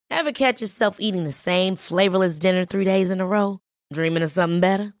Ever catch yourself eating the same flavorless dinner 3 days in a row? Dreaming of something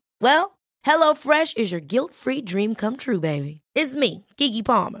better? Well, HelloFresh is your guilt-free dream come true, baby. It's me, Keke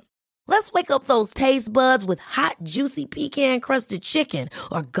Palmer. Let's wake up those taste buds with hot, juicy pecan-crusted chicken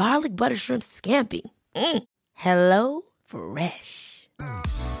or garlic butter shrimp scampi. Hello Fresh.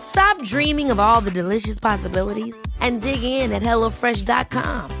 Stop dreaming of all the delicious possibilities and dig in at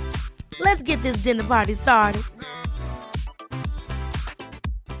HelloFresh.com. Let's get this dinner party started.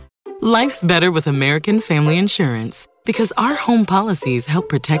 Life's better with American Family Insurance because our home policies help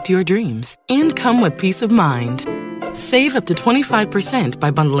protect your dreams and come with peace of mind. Save up to 25% by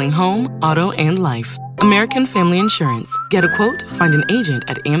bundling home, auto, and life. American Family Insurance. Get a quote, find an agent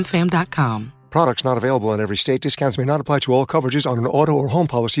at amfam.com. Products not available in every state. Discounts may not apply to all coverages on an auto or home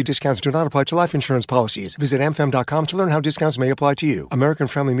policy. Discounts do not apply to life insurance policies. Visit amfam.com to learn how discounts may apply to you. American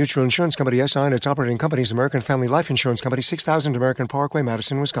Family Mutual Insurance Company, SI, and its operating companies, American Family Life Insurance Company, 6000 American Parkway,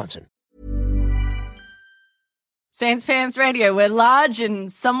 Madison, Wisconsin. Sans Pants Radio, we're large and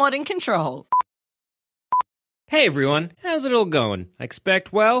somewhat in control. Hey everyone, how's it all going? I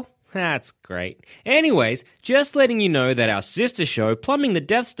expect well? That's great. Anyways, just letting you know that our sister show, Plumbing the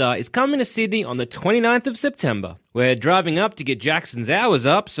Death Star, is coming to Sydney on the 29th of September. We're driving up to get Jackson's hours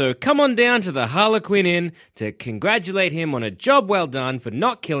up, so come on down to the Harlequin Inn to congratulate him on a job well done for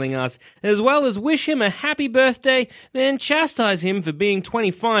not killing us, as well as wish him a happy birthday, then chastise him for being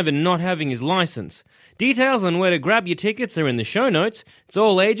 25 and not having his license. Details on where to grab your tickets are in the show notes. It's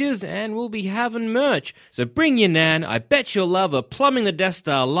all ages, and we'll be having merch. So bring your nan. I bet you'll love a Plumbing the Death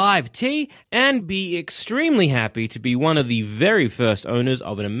Star live tee, and be extremely happy to be one of the very first owners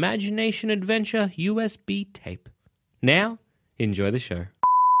of an Imagination Adventure USB tape. Now, enjoy the show.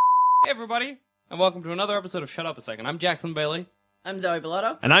 Hey everybody, and welcome to another episode of Shut Up a Second. I'm Jackson Bailey. I'm Zoe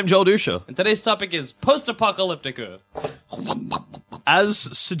Belotto. And I'm Joel Dusha. And today's topic is post-apocalyptic Earth. As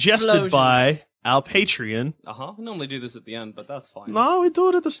suggested by our Patreon. We normally do this at the end, but that's fine. No, we do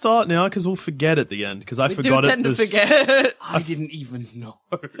it at the start now because we'll forget at the end because I forgot it. To forget. I didn't even know.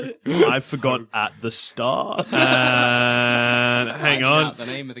 I forgot at the start. And hang on. Out the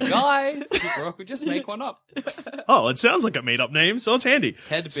name of the guy. Super awkward. Just make one up. Oh, it sounds like a made-up name, so it's handy.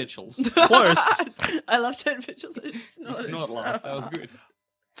 Ted Bitchells. Close. I love Ted Bitchells. You snort laugh. That was good.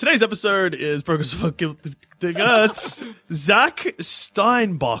 Today's episode is Zach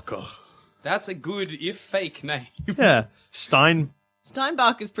Steinbacher. That's a good, if fake, name. Yeah,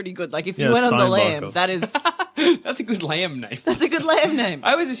 Steinbach is pretty good. Like, if you went on the lamb, that is... That's a good lamb name. That's a good lamb name.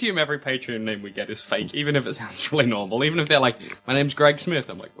 I always assume every Patreon name we get is fake, even if it sounds really normal. Even if they're like, my name's Greg Smith.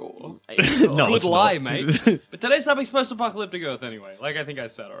 I'm like, oh. No, good lie, mate. But today's topic's post-apocalyptic Earth anyway. Like, I think I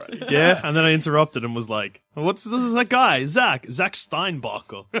said already. Yeah, and then I interrupted and was like, what's this is that guy? Zach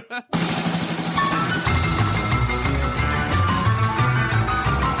Steinbacher.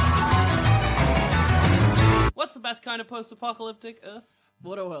 What's the best kind of post-apocalyptic Earth?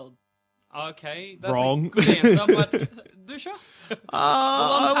 Waterworld. Okay, that's Wrong. a good answer, but Dusha?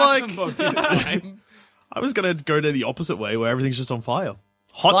 I Time. was gonna go to the opposite way where everything's just on fire.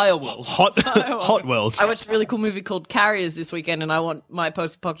 Fireworld. Hot world. I watched a really cool movie called Carriers this weekend, and I want my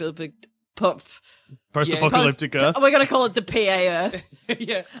post-apocalyptic... Post-apocalyptic Earth. We're going to call it the PA Earth.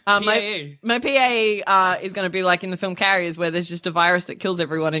 Yeah, my PA is going to be like in the film Carriers, where there's just a virus that kills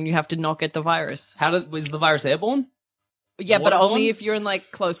everyone and you have to not get the virus. Was the virus airborne? Yeah, but Waterborne? only if you're in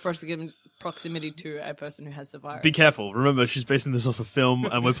like close proximity to a person who has the virus. Be careful. Remember, she's basing this off a film,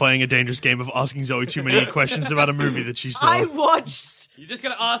 and we're playing a dangerous game of asking Zoe too many questions about a movie that she saw. I watched You're just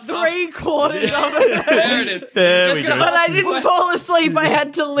going to ask 3/4 of it. There it is. There we go. But I didn't fall asleep. I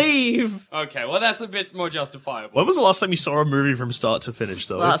had to leave. Okay, well that's a bit more justifiable. When was the last time you saw a movie from start to finish,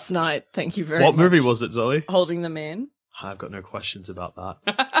 Zoe? Last night. Thank you very much. What movie was it, Zoe? Holding the Man. I've got no questions about that.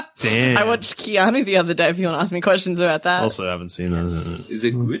 Damn. I watched Keanu the other day if you want to ask me questions about that. Also haven't seen it. Is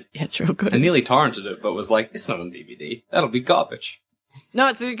it good? Yeah, it's real good. I nearly torrented it, but was like, it's not on DVD. That'll be garbage. No,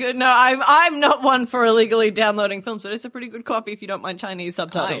 it's a good. No, I'm not one for illegally downloading films, but it's a pretty good copy if you don't mind Chinese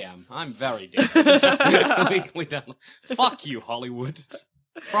subtitles. I am. I'm very different. Illegally download. Fuck you, Hollywood.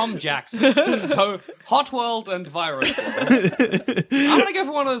 From Jackson. So, Hot World and Virus World. I'm gonna go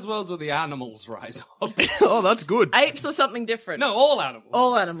for one of those worlds where the animals rise up. Oh, that's good. Apes or something different. No, all animals.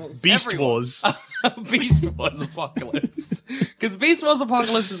 All animals. Beast everyone. Wars. Beast Wars Apocalypse. Because Beast Wars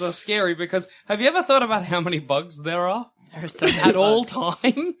Apocalypses are scary because have you ever thought about how many bugs there are? There are so many At all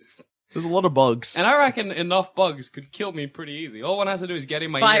times? There's a lot of bugs. And I reckon enough bugs could kill me pretty easy. All one has to do is get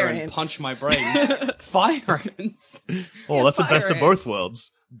in my Fire ear and ants. punch my brain. Fire ants. Oh, that's the fire best of both ants.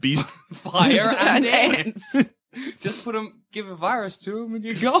 worlds. Beast. Fire and ants. Just give a virus to him and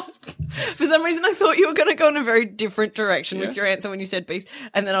you're gone. For some reason, I thought you were going to go in a very different direction with your answer when you said beast.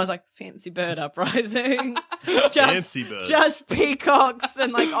 And then I was like, fancy bird uprising. Fancy birds. Just peacocks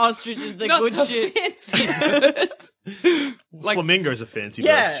and like ostriches, the Not good the shit. fancy birds. Flamingos are fancy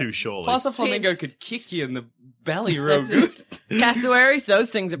Yeah. birds too, surely. Plus a flamingo could kick you in the belly real good. Cassowaries,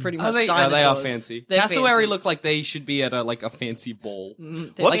 those things are pretty much dinosaurs. They are fancy. They're Cassowary fancy. look like they should be at a fancy ball. They're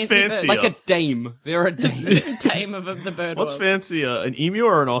What's fancy? birds. Like a dame. They're a dame. Tame of the bird What's world. fancier, an emu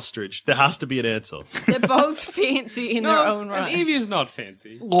or an ostrich? There has to be an answer. They're both fancy in their own right. An emu's not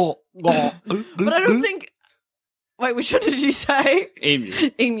fancy. But I don't think. Wait, which one did you say? Emu.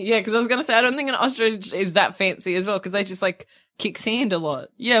 Emu, yeah, because I was going to say I don't think an ostrich is that fancy as well because they just like kick sand a lot.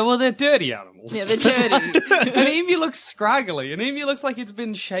 Yeah, well, they're dirty animals. Yeah, they're dirty. An emu looks scraggly. An emu looks like it's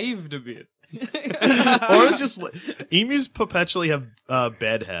been shaved a bit. Or it's just emus perpetually have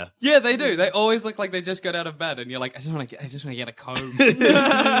bad hair. Yeah, they do. They always look like they just got out of bed, and you're like, I just want to get a comb. Sort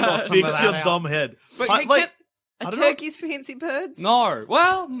some of Fix that your out. dumb head. But I- you like, can't- Are don't know. turkeys fancy birds? No.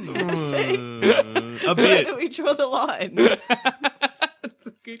 Well, a Where bit. do we draw the line? that's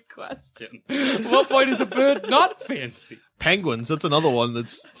a good question. At what point is a bird not fancy? Penguins. That's another one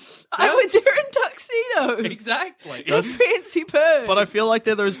that's. They're in tuxedos. Exactly. They're fancy birds. But I feel like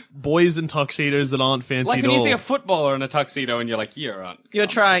they're those boys in tuxedos that aren't fancy Like at when you all. see a footballer in a tuxedo, and you're like, you're on. You're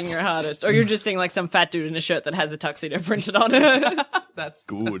trying your hardest. Or you're just seeing like some fat dude in a shirt that has a tuxedo printed on it. That's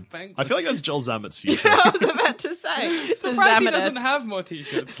Good. penguin. I feel like that's Joel Zammett's future. I was about to say. It's a Surprised he Zamanist. doesn't have more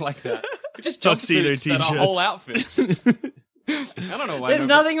t-shirts like that. Just Tuxedo jumpsuits that are t-shirts. whole outfits. I don't know why. There's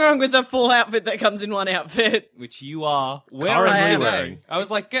nothing wrong with a full outfit that comes in one outfit. Which you are Currently wearing. wearing. I was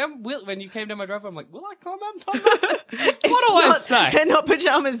like, when you came down my driveway, I'm like, will I comment on that? What do I Not- say? They're not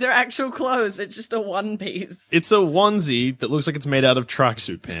pajamas, they're actual clothes. It's just a one piece. It's a onesie that looks like it's made out of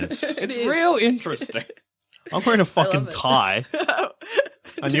tracksuit pants. It's is. real interesting. I'm wearing a fucking it. tie.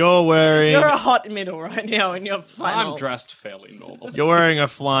 And you're wearing... You're a hot middle right now in your flannel. I'm dressed fairly normal. You're wearing a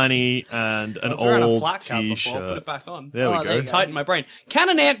flanny and I an was wearing a old flat cap before, put t-shirt. it back on. There we Oh, go. there you go. Tighten my brain. Can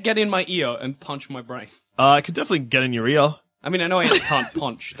an ant get in my ear and punch my brain? I could definitely get in your ear. I mean, I know ants can't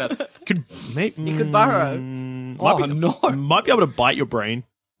punch. That's Could You could burrow. no. Might be able to bite your brain.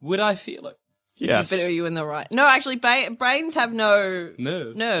 Would I feel it? Yes. But are you in the right? No, actually, brains have no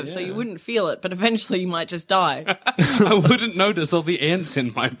Nerves. so yeah. you wouldn't feel it, but eventually you might just die. I wouldn't notice all the ants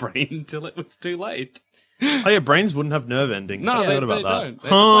in my brain until it was too late. Oh yeah, brains wouldn't have nerve endings. No, I they forgot about that. don't.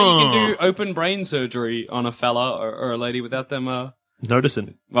 That's why you can do open brain surgery on a fella or a lady without them.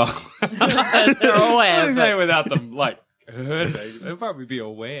 Noticing. Well, They're aware. I'd say without them, like hurting. They'd probably be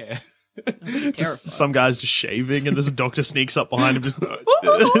aware. Just some guy's just shaving and there's a doctor sneaks up behind him just...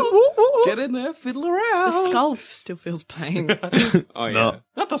 Get in there, fiddle around. The skull still feels pain. Oh yeah, No.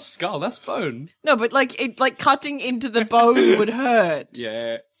 not the skull. That's bone. No, but like cutting into the bone would hurt.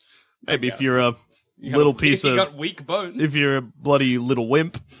 Yeah, Maybe if you're a You got little a- piece you of... got weak bones. If you're a bloody little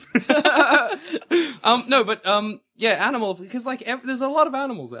wimp. No, but yeah, animal because like there's a lot of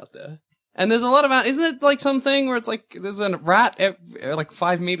animals out there, and there's a lot of isn't it like something where it's like there's a rat like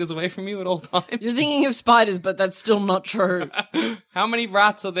 5 meters away from you at all times? You're thinking of spiders, but that's still not true. How many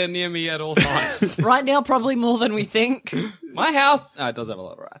rats are there near me at all times? Right now, probably more than we think. My house it does have a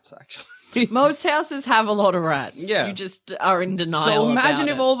lot of rats actually. Most houses have a lot of rats. Yeah. You just are in denial. So imagine about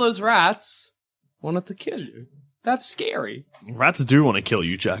if it. all those rats wanted to kill you. That's scary. Rats do want to kill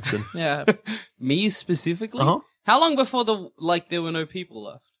you, Jackson. Yeah. Me specifically. Uh-huh. How long before there were no people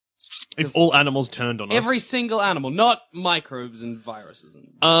left? If all animals turned on us. Every single animal, not microbes and viruses and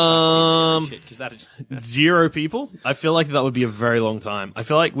shit, because that is 0 people? I feel like that would be a very long time. I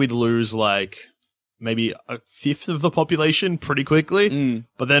feel like we'd lose like maybe a fifth of the population pretty quickly.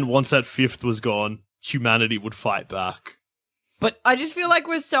 But then once that fifth was gone, humanity would fight back. But I just feel like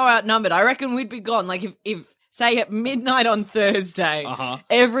we're so outnumbered. I reckon we'd be gone. Like if say at midnight on Thursday,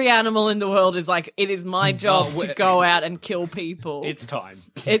 every animal in the world is like, it is my job to go out and kill people. it's time.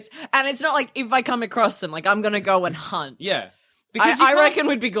 It's not like if I come across them, like I'm gonna go and hunt. Yeah. I reckon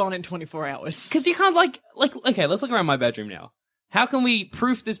we'd be gone in 24 hours. Because you can't like okay, let's look around my bedroom now. How can we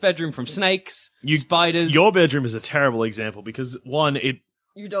proof this bedroom from snakes, spiders? Your bedroom is a terrible example because one,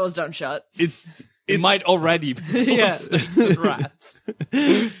 Your doors don't shut. it might already be full Yeah. of snakes and rats.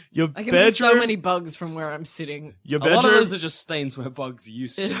 your I can bedroom. see so many bugs from where I'm sitting. Your A lot of bedroom. those are just stains where bugs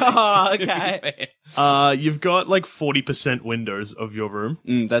used to. Oh, to be okay. fair. You've got like 40% windows of your room.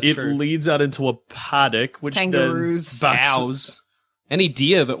 That's it true. leads out into a paddock, which Kangaroos. then backs. Cows. Any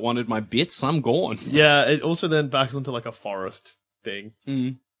deer that wanted my bits, I'm gone. Yeah, it also then backs into like a forest thing.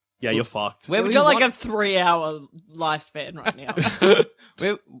 Yeah, you're fucked. Where would We you got like want- a 3-hour lifespan right now.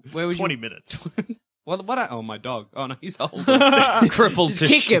 where would 20 you minutes. Oh, my dog. Oh, no, he's old. Crippled to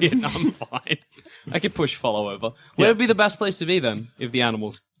kick shit. him. I'm fine. I could push follow over. Where would be the best place to be then if the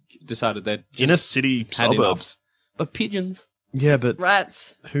animals decided they'd just In a city had suburbs. enough? But pigeons, Yeah, but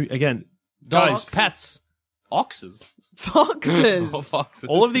Rats. who again? dogs, Guys, pets, oxes. Foxes. Oh, foxes.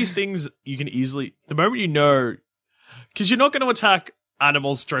 all of these things you can easily. The moment you know, because you're not going to attack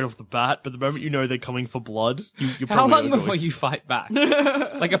animals straight off the bat, but the moment you know they're coming for blood, you're How probably long not before going. you fight back?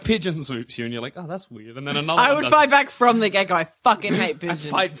 Like a pigeon swoops you and you're like, oh, that's weird. And then another I one would does fight back from the get-go. I fucking hate it.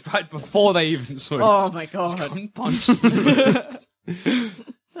 pigeons. And fight before they even swoop. Oh my god. And punch you.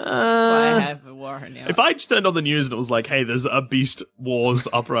 I have a warrant now. If I just turned on the news and it was like, "Hey, there's a beast wars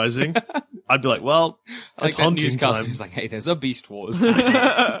uprising," I'd be like, "Well, Like it's that hunting newscaster time." who's like, hey, there's a beast wars.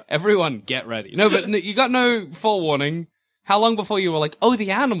 Everyone get ready. No, but you got no forewarning. How long before you were like, oh,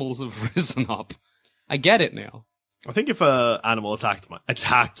 the animals have risen up? I get it now. I think if a animal attacked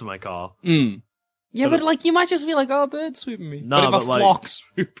my car, Yeah, but like you might just be like, oh, a bird swooping me. No, but if but a like- flock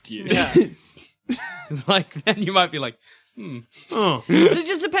swooped you, Yeah. like then you might be like, oh, But it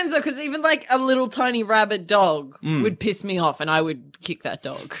just depends though, because even like a little tiny rabid dog would piss me off, and I would kick that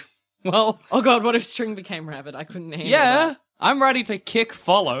dog. well, Oh god, what if String became rabid? I couldn't handle yeah, that. I'm ready to kick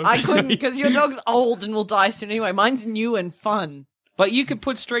follow. I couldn't, because your dog's old and will die soon anyway. Mine's new and fun. But you could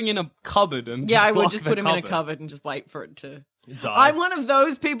put String in a cupboard and Yeah, just I would lock just the put him in a cupboard and just wait for it to. die. I'm one of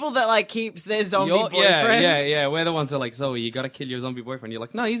those people that like keeps their zombie You're- boyfriend. yeah. We're the ones that are like, Zoe, you gotta kill your zombie boyfriend. You're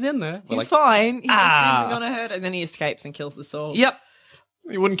like, no, he's in there. We're He's like, fine. He just "Ah." isn't gonna hurt, and then he escapes and kills the soul. yep.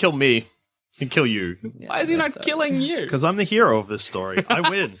 He wouldn't kill me. He'd kill you. Yeah, Why is he I not guess so. killing you? Because I'm the hero of this story. I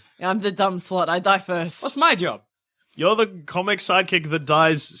win. I'm the dumb slut. I die first. What's my job? You're the comic sidekick that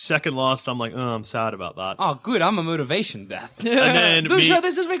dies second last. I'm like, oh, I'm sad about that. Oh, good. I'm a motivation death. And then Do me, show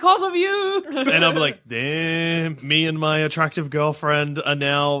this is because of you. and I'm like, damn, me and my attractive girlfriend are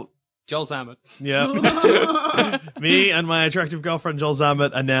now, Joel Zammett. yeah. Me and my attractive girlfriend, Joel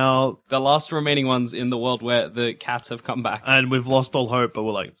Zammett, are now, The last remaining ones in the world where the cats have come back. and we've lost all hope, but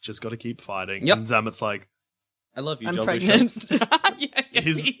we're like, just gotta keep fighting. Yep. And Zammett's like, I love you, I'm Joel pregnant. Boucher. yeah,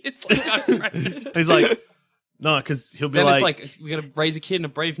 He's- it's like I'm pregnant. he's like, no, because he'll be Then like, it's like, we gotta raise a kid in a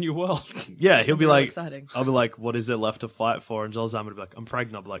brave new world. yeah, he'll be Really like, exciting. I'll be like, what is there left to fight for? And Joel Zammett will be like, I'm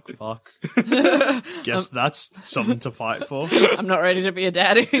pregnant. I'll be like, fuck. Guess that's something to fight for. I'm not ready to be a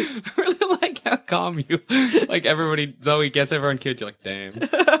daddy. I really like how calm you, like everybody, Zoe gets everyone killed. You're like, damn.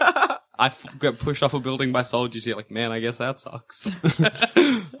 I got pushed off a building by soldiers. You're like, man, I guess that sucks.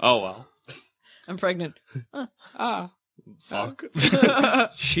 Oh, well. I'm pregnant. Fuck.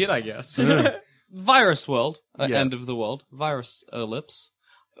 Shit, I guess. Virus world, Yeah. end of the world, virus ellipse.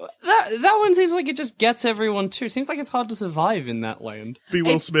 That one seems like it just gets everyone too. Seems like it's hard to survive in that land. Be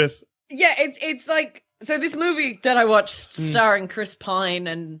Will Smith. Yeah, it's like, so this movie that I watched starring Chris Pine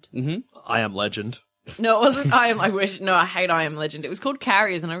and I Am Legend. no, it wasn't I hate I Am Legend. It was called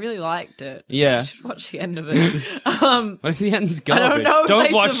Carriers and I really liked it. Yeah. I should watch the end of it. What if the end's I garbage? don't know if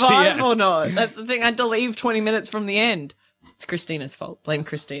they watch the survive end. or not. That's the thing. I had to leave 20 minutes from the end. It's Christina's fault. Blame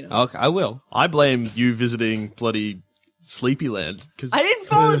Christina. Okay, I will. I blame you visiting bloody Sleepyland. Cause I didn't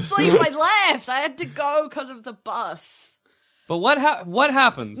fall asleep. I left. I had to go because of the bus. But what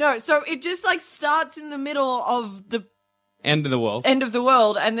happens? No, so it just like starts in the middle of the End of the world. end of the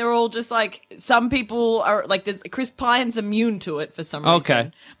world, and they're all just like, some people are like, there's Chris Pine's immune to it for some reason.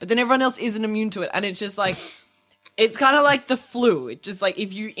 Okay. But then everyone else isn't immune to it, and it's just like, it's kind of like the flu. It just like,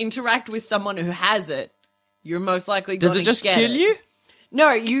 if you interact with someone who has it, you're most likely Does going it to just get kill it. you?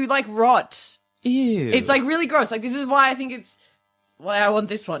 No, you like rot. Ew. It's like really gross. Like, this is why I think it's why I want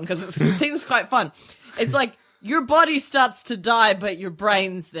this one, because it seems quite fun. It's like your body starts to die, but your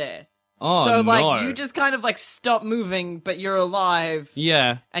brain's there. Oh, So like no. you just kind of like stop moving, but you're alive,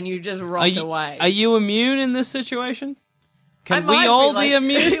 Yeah. and you just Are rot you, away. are you immune in this situation? I Can we might all like- be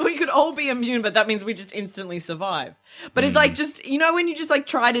immune? We could all be immune, but that means we just instantly survive. But Hmm. it's like, just, you know when you just like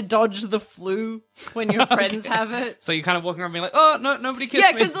try to dodge the flu when your friends have it? So you're kind of walking around being like, oh, no, nobody kissed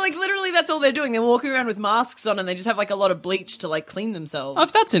Yeah, me. because like literally that's all they're doing. They're walking around with masks on, and they just have like a lot of bleach to like clean themselves. Oh,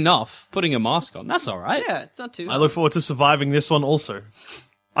 if that's enough, putting a mask on, that's all right. Yeah, it's not too. I look forward to surviving this one also.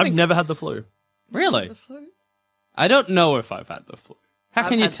 I've never had the flu. Really? the flu. I don't know if I've had the flu. How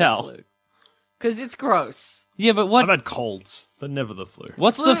can you tell? Because it's gross. Yeah, but what? I've had colds, but never the flu.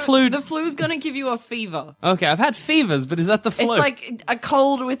 What's the flu? The flu's gonna give you a fever. Okay, I've had fevers, but is that the flu? It's like a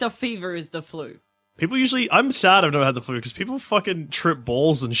cold with a fever is the flu. People usually, I'm sad I've never had the flu because people fucking trip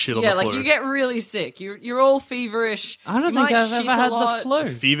balls and shit on Yeah, the flu. like you get really sick. You're all feverish. I don't You think might I've shit ever a had lot. the flu.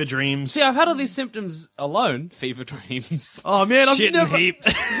 fever dreams. See, I've had all these symptoms alone. Fever dreams. Oh man, I've Shitting never.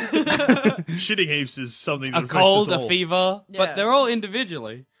 heaps. Shitting heaps is something that A affects cold, us a all. fever. Yeah. But they're all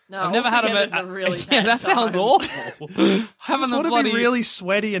individually. No, I've never had altogether's a really Yeah, bad that sounds time. awful. I Having just the want to bloody be really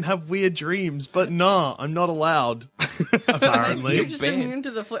sweaty and have weird dreams, but nah, I'm not allowed. Apparently, You're just immune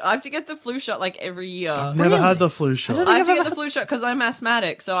to the flu. I have to get the flu shot like every year. never had the flu shot. I have to get the flu shot because I'm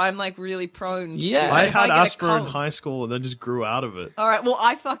asthmatic, so I'm like really prone. Yeah. to I it. If had get a asthma in cold- high school and then just grew out of it. All right, well,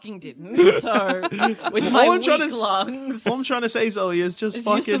 I fucking didn't. So with my All I'm weak trying to- lungs, All I'm trying to say, Zoe, is just is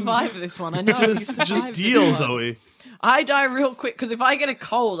you fucking survive this one. I know. you survive just this deal, one. Zoe. I die real quick because if I get a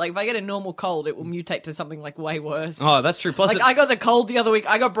cold, like if I get a normal cold, it will mutate to something like way worse. Oh, that's true. Plus, Like I got the cold the other week.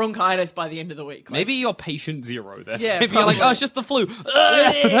 I got bronchitis by the end of the week. Like, maybe you're patient zero there. Yeah, Maybe you're like, probably. oh, it's just the flu.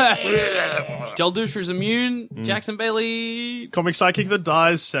 Joel Dusher's immune. Jackson Bailey. Comic psychic that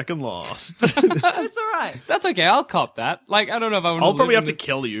dies second last. it's all right. That's okay. I'll cop that. Like, I don't know if I want I'll probably have live to in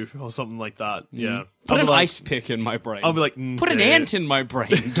kill you or something like that. Yeah. Put I'll an be like, ice pick in my brain. I'll be like, Put an okay. ant in my brain.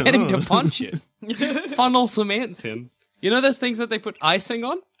 Get him to punch it. Funnel some ants in. You know those things that they put icing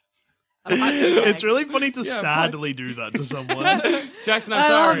on? It's really funny to Yeah, sadly do that to someone. Jackson, I'm I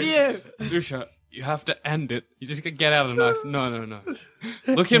sorry. love you. Dusha, you have to end it. You just get out a knife. No.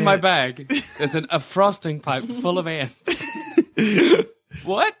 Look in my bag. There's a frosting pipe full of ants.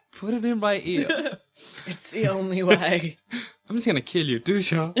 What? Put it in my ear. It's the only way. I'm just gonna kill you,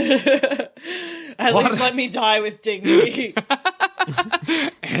 Dusha. At least let me die with dignity.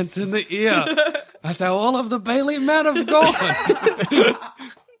 Ants in the ear. That's how all of the Bailey men have gone.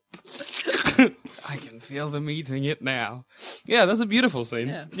 I can feel them eating it now. Yeah, that's a beautiful scene.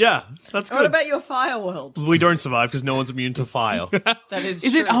 Yeah. Yeah, that's good. What about your fire world? We don't survive because no one's immune to fire. That is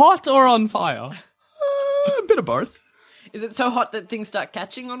Is true. it hot or on fire? A bit of both. Is it so hot that things start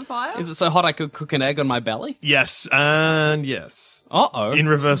catching on fire? Is it so hot I could cook an egg on my belly? Yes, and yes. Uh-oh. In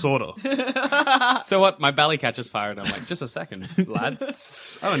reverse order. So what? My belly catches fire and I'm like, just a second,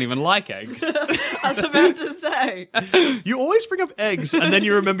 lads. I don't even like eggs. I was about to say. You always bring up eggs and then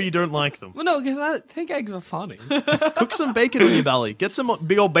you remember you don't like them. Well, no, because I think eggs are funny. Cook some bacon on your belly. Get some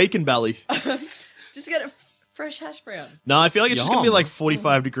big old bacon belly. Just get a fresh hash brown. No, I feel like it's just going to be Yum. like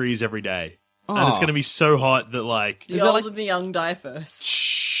 45 degrees every day. And it's Oh. going to be so hot that like The Is that old like- and the young die first.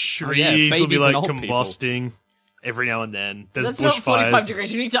 trees yeah, will be babies like and old people. combusting every now and then. There's That's not 45 bushfires.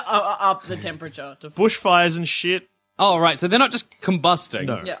 degrees. You need to up the temperature. To Bushfires and shit. Oh, right. So they're not just combusting.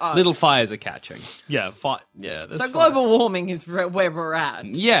 No. Yeah, Little fires are catching. Yeah, yeah. That's So fine. global warming is where we're at.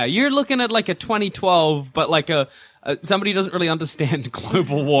 Yeah, you're looking at like a 2012, but like a somebody doesn't really understand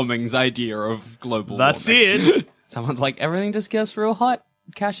global warming's idea of global That's warming. it. Someone's like, everything just gets real hot.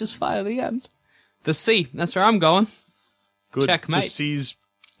 Catches fire at the end. The sea. That's where I'm going. Good. Checkmate. The sea's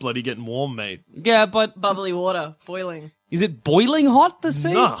bloody getting warm, mate. Yeah, but Bubbly water, boiling. is it boiling hot, the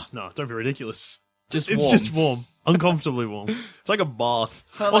sea? No, don't be ridiculous. Just It's warm. just warm. Uncomfortably warm. It's like a bath.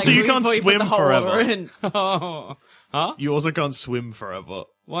 But, Also, like, you can't before you put swim the hot water forever. in, Oh. You also can't swim forever.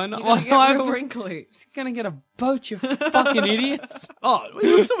 Why not? you're gonna Why get not? I'm real just wrinkly. gonna get a boat, you fucking idiots. Oh,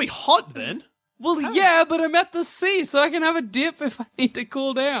 it'll still be hot then. Well, yeah, but I'm at the sea, so I can have a dip if I need to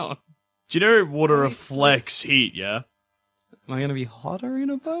cool down. Do you know water reflects heat, yeah? Am I gonna be hotter in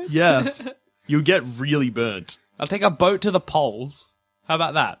a boat? Yeah. You get really burnt. I'll take a boat to the poles. How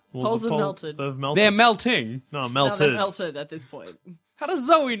about that? Well, Poles the are melted. They've melted. They're melting. No, Now melted. they're melted at this point. How does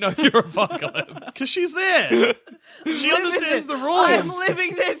Zoe know you're apocalypse? Because she's there. She understands the rules. I'm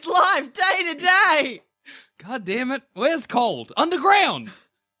living this life day to day. God damn it. Where's cold? Underground.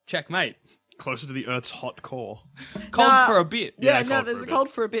 Checkmate. Closer to the Earth's hot core. Cold Nah. for a bit. Yeah, cold no, for there's a a bit. cold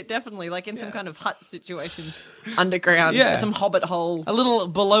for a bit, definitely. Like in some kind of hut situation. Underground. Yeah. Some hobbit hole. A little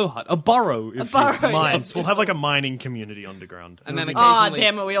below hut. A burrow, if burrow, you Mines. We'll have like a mining community underground. And then Ah, occasionally...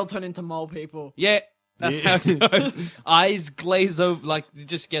 damn it, we all turn into mole people. Yeah, that's how it goes. Eyes glaze over, like, you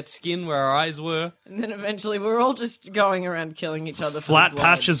just get skin where our eyes were. And then eventually we're all just going around killing each other. for Flat the blood.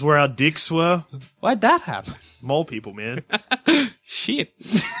 patches where our dicks were. Why'd that happen? Mole people, man. Shit.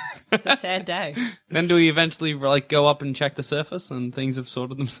 It's a sad day. Then do we eventually, like, go up and check the surface and things have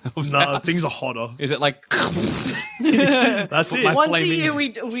sorted themselves No, out? things are hotter. Is it like... That's it. my- Once a flaming- year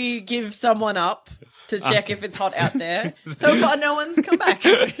we give someone up to check if it's hot out there. So far no one's come back.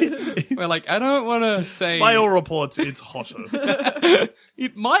 We're like, I don't want to say... By all reports, it's hotter.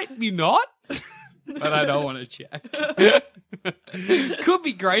 It might be not, but I don't want to check. Could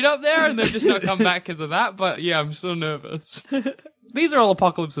be great up there, and they've just not come back because of that. But yeah, I'm still nervous. These are all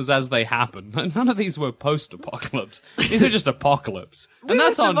apocalypses as they happen. None of these were post-apocalypse. These are just apocalypse, and We were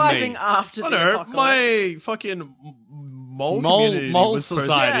that's on surviving me. after I the know, apocalypse. my fucking mole Mole- community mole was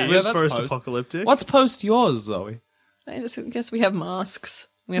society. was Yeah, that's post. post-apocalyptic. What's post yours, Zoe? I guess we have masks.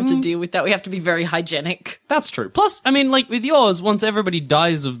 We have to deal with that. We have to be very hygienic. That's true. Plus, I mean, like with yours, once everybody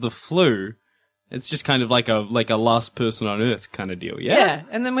dies of the flu, It's just kind of like a last person on Earth kind of deal. Yeah. Yeah,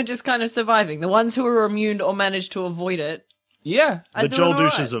 and then we're just kind of surviving. The ones who are immune or manage to avoid it. Yeah. are The doing Joel all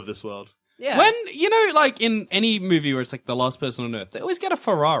right. Douches of this world. Yeah. When, like in any movie where it's like the last person on Earth, they always get a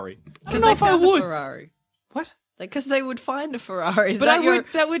Ferrari. I Because don't know they if I found a would. Ferrari. What? Because they would find a Ferrari. Is But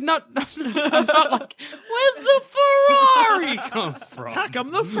that would not. I'm not like, where's the Ferrari come from? How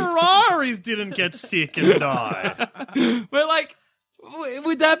come the Ferraris didn't get sick and die? But like,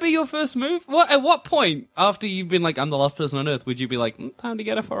 would that be your first move? At what point after you've been like, I'm the last person on Earth, would you be like, time to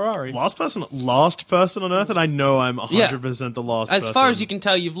get a Ferrari? Last person on Earth, and I know I'm 100% the last As person. far as you can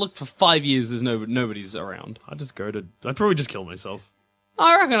tell, you've looked for 5 yees. There's nobody's around. I'd probably just kill myself.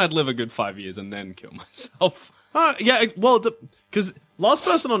 I reckon I'd live a good 5 years and then kill myself. Yeah, well, because last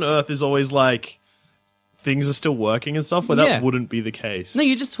person on Earth is always like, things are still working and stuff, where Yeah. that wouldn't be the case. No,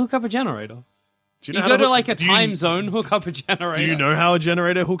 you just hook up a generator. Do You how go to hook- like a do you- time zone, hook up a generator. Do you know how a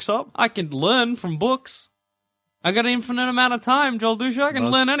generator hooks up? I can learn from books. I got an infinite amount of time, Joel Dusha. I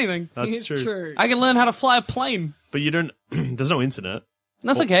can learn anything. That's It's true. I can learn how to fly a plane. But you don't. There's no internet.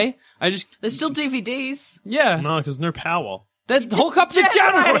 That's okay. There's still DVDs. Yeah. No, because no power. Then hook up the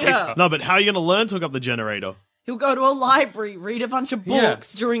generator. No, but how are you going to learn to hook up the generator? He'll go to a library, read a bunch of Yeah.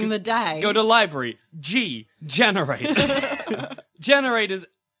 books during the day. Go to library. Generators. Generators,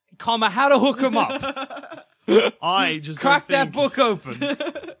 how to hook them up. I just Crack don't that think, book open.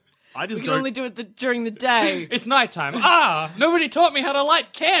 I just We can don't. only do it during the day. It's nighttime. Nobody taught me how to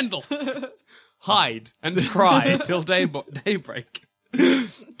light candles. Hide and cry till daybreak.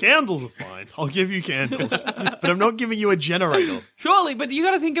 Candles are fine. I'll give you candles, but I'm not giving you a generator. Surely, but you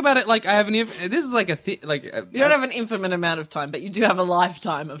got to think about it. Like I have this is like You don't have an infinite amount of time, but you do have a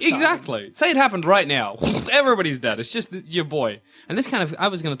lifetime of time. Exactly. Say it happened right now. Everybody's dead. It's just your boy. And this I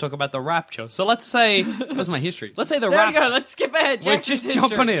was going to talk about the rapture. So let's say, what's my history? Let's say the There we rapture. go. Let's skip ahead. We're Jackson's just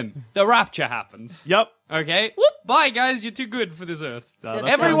history. jumping in. The rapture happens. Yep. Okay? Whoop! Bye, guys. You're too good for this earth. No, that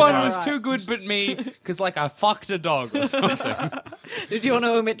Everyone sounds was right. too good but me, because, like, I fucked a dog or something. Did you want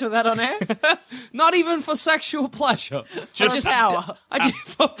to admit to that on air? Not even for sexual pleasure. Just power. I just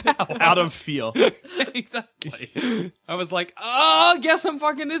for power. out of fear. Exactly. I was like, oh, guess I'm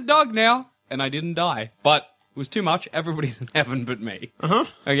fucking this dog now. And I didn't die. But it was too much. Everybody's in heaven but me. Uh-huh.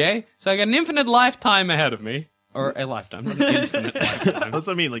 Okay? So I got an infinite lifetime ahead of me. Or a lifetime, not an infinite lifetime. That's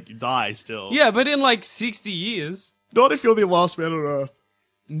what I mean. Like you die still. Yeah, but in like 60 years. Not if you're the last man on Earth.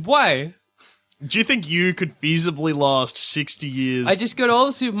 Why? Do you think you could feasibly last 60 years? I just go to all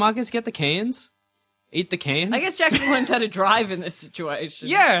the supermarkets, get the cans, eat the cans. I guess Jackson learns how to drive in this situation.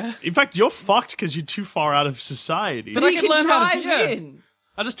 Yeah. In fact, you're fucked because you're too far out of society. But I he can can learn how to- drive yeah. in.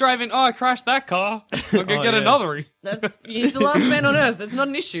 I just drive in, I crashed that car. I'll go get yeah. another. He's the last man on earth. That's not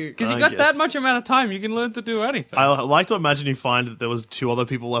an issue. Because you I got guess. that much amount of time, you can learn to do anything. I like to imagine you find that there was 2 other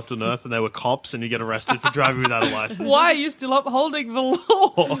people left on Earth and they were cops and you get arrested for driving without a license. Why are you still upholding the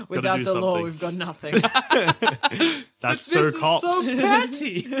law? Without do the law, something. we've got nothing. That's This so cops. is so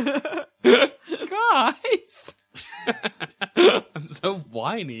petty. Guys. I'm so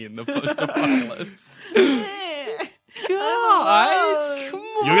whiny in the post-apocalypse. Guys, come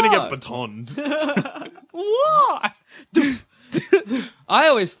on. You're gonna get batoned. Why? I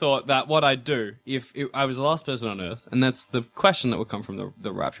always thought that what I'd do if I was the last person on Earth, and that's the question that would come from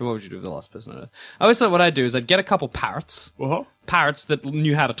the rapture, what would you do with the last person on Earth? I always thought what I'd do is I'd get a couple parrots that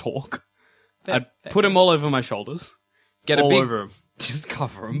knew how to talk. I'd put them all over my shoulders. Get a All big, over 'em. just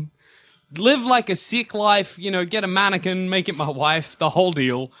cover them. Live like a sick life, get a mannequin, make it my wife, the whole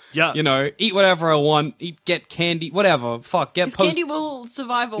deal. Yeah. Eat whatever I want, get candy, whatever. Fuck, get Because post. candy will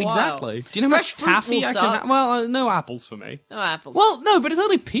survive a while. Exactly. Do you know how Fresh much fruit taffy will I suck. can Well, no apples for me. No apples. Well, no, but it's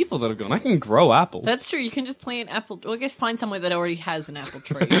only people that have gone. I can grow apples. That's true. You can just plant apple. Well, I guess find somewhere that already has an apple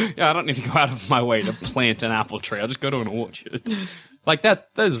tree. Yeah, I don't need to go out of my way to plant an apple tree. I'll just go to an orchard. Like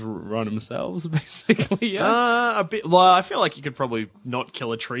that, those run themselves, basically, yeah. A bit. Well, I feel like you could probably not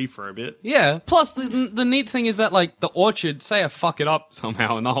kill a tree for a bit. Yeah, plus the neat thing is that, like, the orchard, say I fuck it up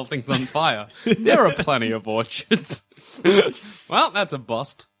somehow and the whole thing's on fire, there are plenty of orchards. Well, that's a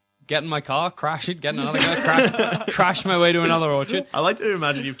bust. Get in my car, crash it, get in another car, crash my way to another orchard. I like to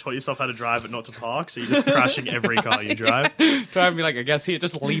imagine you've taught yourself how to drive but not to park, so you're just crashing every car you drive. Try and be like, I guess here,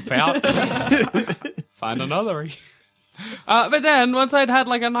 just leap out. Find another. But then, once I'd had,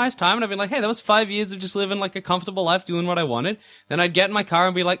 like, a nice time, and I'd be like, hey, that was 5 years of just living, like, a comfortable life, doing what I wanted, then I'd get in my car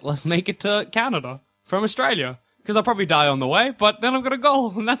and be like, let's make it to Canada from Australia. Because I'll probably die on the way, but then I've got a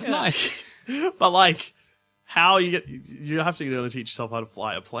goal, and that's nice. But, like, how you have to teach yourself how to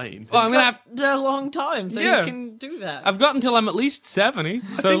fly a plane. Well, I'm gonna have. A long time, so Yeah. you can do that. I've got until I'm at least 70.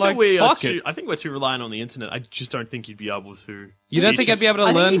 So like, fuck it. I think we're too reliant on the internet. I just don't think you'd be able to. You don't teach think I'd be able to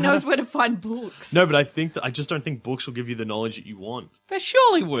I learn? think he how knows to- where to find books. No, but I just don't think books will give you the knowledge that you want. They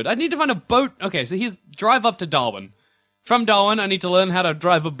surely would. I need to find a boat. Okay, so here's drive up to Darwin. From Darwin, I need to learn how to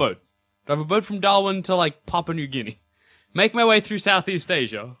drive a boat. Drive a boat from Darwin to like Papua New Guinea. Make my way through Southeast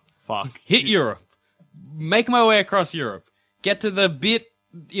Asia. Fuck. Hit Europe. Make my way across Europe. Get to the bit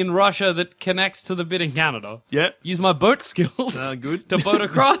in Russia that connects to the bit in Canada. Yeah. Use my boat skills Good. to boat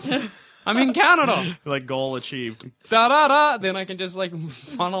across. I'm in Canada. Like goal achieved. Da da da. Then I can just like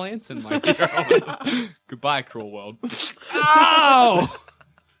funnel Anson my hero. Goodbye, cruel world. Ow!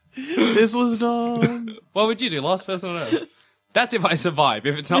 This was done. What would you do? Last person on Earth. That's if I survive.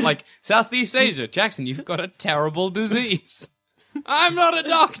 If it's not like Southeast Asia, Jackson, you've got a terrible disease. I'm not a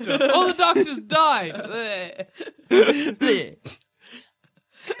doctor. All the doctors died.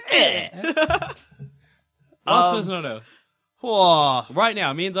 Last person on Earth. Whoa. Right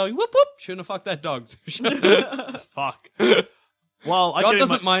now, me and Zoe, whoop whoop, shouldn't have fucked that dog. Fuck. Well, God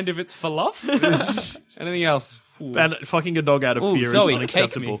doesn't mind if it's for love. Anything else? Ooh. And fucking a dog out of Ooh, fear Zoe, is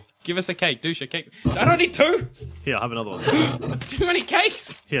unacceptable. cake me. Give us a cake. Dusha, cake. I don't need two. Here, have another one. There's too many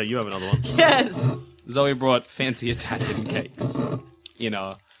cakes. Here, you have another one. Yes. Zoe brought fancy Italian cakes.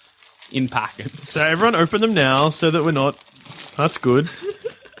 In packets. So everyone open them now so that we're not... That's good.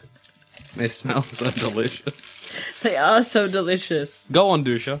 They smell so delicious. They are so delicious. Go on,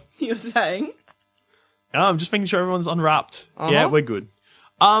 Dusha. You were saying? I'm just making sure everyone's unwrapped. Uh-huh. Yeah, we're good.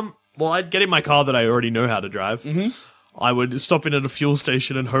 Well, I'd get in my car that I already know how to drive. Mm-hmm. I would stop in at a fuel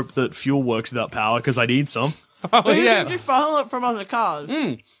station and hope that fuel works without power because I need some. Oh, You yeah. can just funnel it from other cars.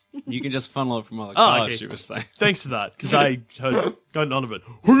 You can just funnel it from other cars, okay. she was saying. Thanks to that, because I got none of it.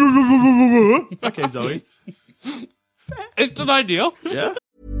 Okay, Zoe. It's an idea. Yeah?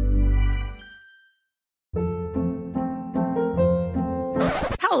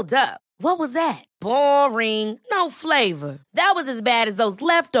 Hold up. What was that? Boring. No flavor. That was as bad as those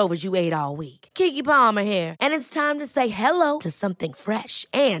leftovers you ate all week. Keke Palmer here, and it's time to say hello to something fresh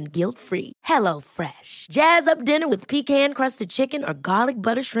and guilt-free. Hello Fresh. Jazz up dinner with pecan-crusted chicken or garlic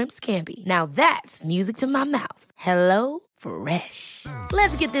butter shrimp scampi. Now that's music to my mouth. Hello Fresh.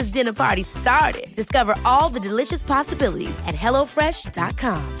 Let's get this dinner party started. Discover all the delicious possibilities at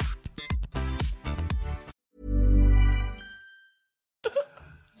hellofresh.com.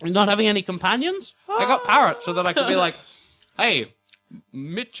 You're not having any companions? I got parrots so that I could be like, hey,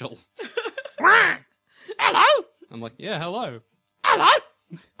 Mitchell. Hello? I'm like, yeah, hello. Hello?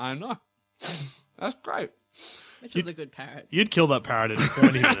 I know. That's great. Which was a good parrot. You'd kill that parrot in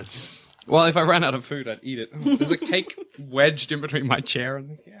 20 minutes. Well, if I ran out of food, I'd eat it. There's a cake wedged in between my chair and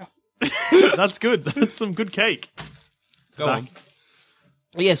the cow. That's good. That's some good cake. Go on.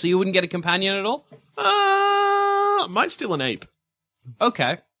 Yeah, so you wouldn't get a companion at all? Might steal an ape.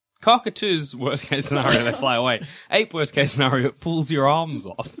 Okay. Cockatoos, worst case scenario, they fly away. Ape, worst case scenario, it pulls your arms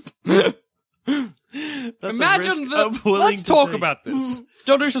off. That's Imagine that. Let's talk about this.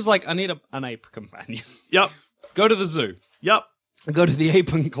 John Dush was like, I need an ape companion. Yep. Go to the zoo. Yep. Go to the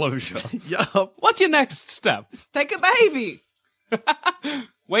ape enclosure. Yep. What's your next step? Take a baby.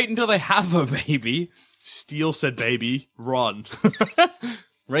 Wait until they have a baby. Steal said baby. Run.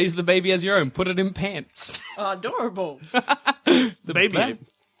 Raise the baby as your own. Put it in pants. Oh, adorable. The baby ba- ape.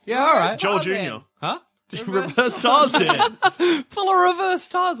 Yeah, all right. Joel Tarzan. Jr. Huh? Reverse Tarzan. Pull a reverse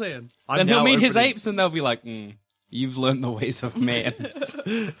Tarzan. I'm Then he'll now meet his opening- apes and they'll be like, you've learned the ways of man.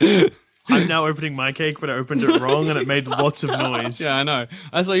 I'm now opening my cake, but I opened it wrong and it made lots of noise. Yeah, I know.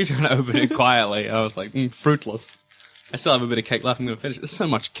 I saw you trying to open it quietly. I was like, fruitless. I still have a bit of cake left. I'm going to finish it. There's so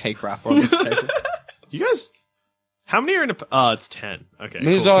much cake wrapper on this table. You guys, how many are in a... it's 10. Okay,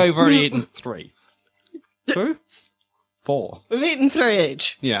 Me and cool. Zoe have already eaten 3. 2? 4. We've eaten 3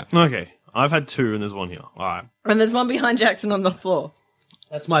 each. Yeah. Okay, I've had 2 and there's 1 here. All right. And there's one behind Jackson on the floor.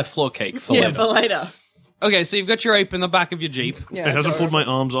 That's my floor cake for Yeah, later. for later. Okay, so you've got your ape in the back of your Jeep. Yeah, It hasn't pulled my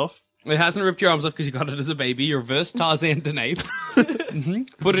arms off. It hasn't ripped your arms off because you got it as a baby. You reversed Tarzan an ape.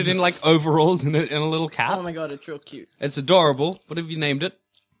 Put it in like overalls and a little cap. Oh my god, it's real cute. It's adorable. What have you named it?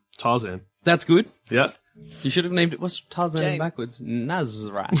 Tarzan. That's good. Yeah. You should have named it. What's Tarzan in Jane. backwards?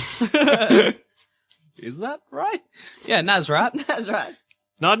 Nazrat. Is that right? Yeah, Nazrat. That's right.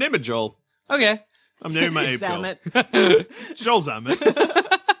 No, I'd name it Joel. Okay. I'm naming my ape Joel. Zamet. Joel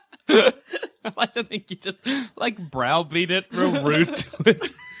Zamet. I like to think you just like browbeat it real rude to it.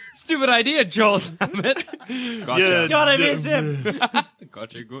 Stupid idea, Joel Zamet. Gotcha. Yeah. Gotta miss him.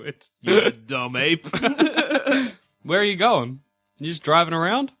 Gotcha, good. You dumb ape. Where are you going? You just driving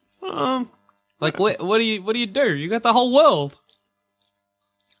around? Like, what do you do? You got the whole world.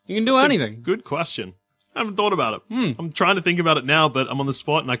 You can do anything. Good question. I haven't thought about it. I'm trying to think about it now, but I'm on the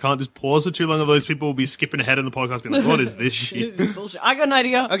spot and I can't just pause for too long. Otherwise, people will be skipping ahead in the podcast, being like, "What is this shit?" This is bullshit. I got an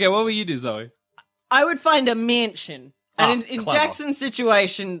idea. Okay, what would you do, Zoe? I would find a mansion. And in clever. Jackson's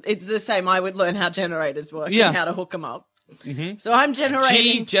situation, it's the same. I would learn how generators work Yeah. and how to hook them up. Mm-hmm. So I'm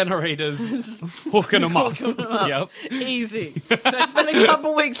generating... Generators hooking them up. Yep. Easy. So I spent a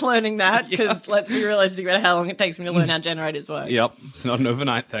couple weeks learning that, because let's be realistic about how long it takes me to learn how generators work. Yep. It's not an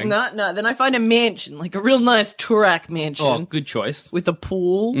overnight thing. No, then I find a mansion, like a real nice Turak mansion. Oh, good choice. With a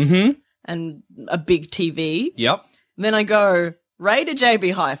pool and a big TV. Yep. Then I go, Raider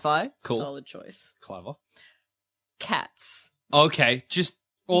JB Hi-Fi. Cool. Solid choice. Clever. Cats. Okay, just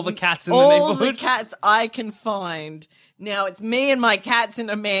all the cats in the All neighborhood. the cats I can find. Now it's me and my cats in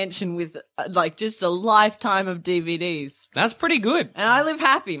a mansion with like just a lifetime of DVDs. That's pretty good. And I live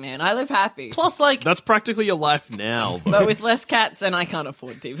happy, man. I live happy. Plus, like, That's practically your life now. Though. But with less cats, and I can't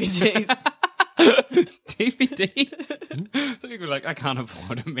afford DVDs. DVDs. You'd be like, I can't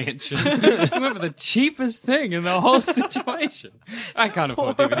afford a mansion. Remember the cheapest thing in the whole situation. I can't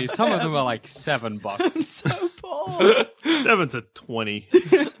afford DVDs. Some of them are like $7. So poor. 7 to 20.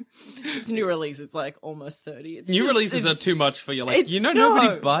 It's new release. It's like almost 30. It's New just- releases are it's- too much for you. Like, it's- nobody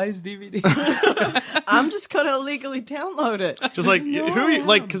no. buys DVDs. I'm just gonna illegally download it. Just like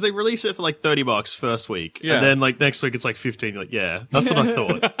because they release it for like $30 first week, Yeah. and then like next week it's like 15. You're like, yeah, that's what I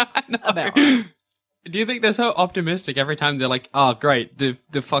thought. About right. Do you think they're so optimistic every time they're like, oh, great, the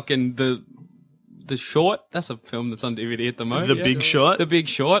fucking, the Short? That's a film that's on DVD at the moment. The Big Short? The Big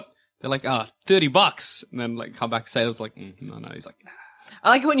Short. They're like, $30. And then like come back sales like, no. He's like, nah. I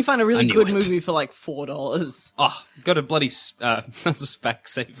like it when you find a really knew good it. movie for like $4. Oh, got a bloody, not a spec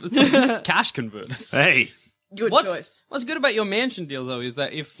savers. Cash converters. Hey, Good What's choice. good about your mansion deal, though, is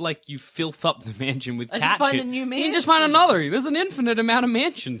that if, like, you filth up the mansion with I cat just find shit, a new you can just find mansion. another. There's an infinite amount of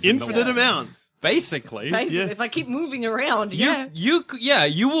mansions. in the infinite world. amount. Basically. Basically, Yeah. if I keep moving around, You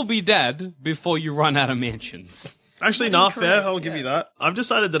will be dead before you run out of mansions. Actually, not fair. Incorrect, I'll give yeah. you that. I've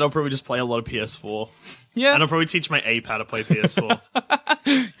decided that I'll probably just play a lot of PS4, Yeah, and I'll probably teach my ape how to play PS4.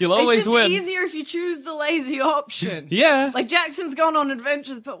 you'll It's always just win. easier if you choose the lazy option. Yeah. Like Jackson's gone on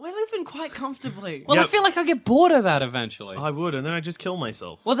adventures, but we're living quite comfortably. Well, I Yep. feel like I'll get bored of that eventually. I would, and then I just kill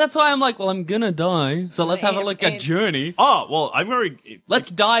myself. Well, that's why I'm like, well, I'm gonna die, so let's have a look at It's- journey. Oh well, I'm very.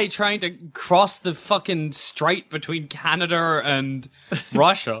 Let's die trying to cross the fucking strait between Canada and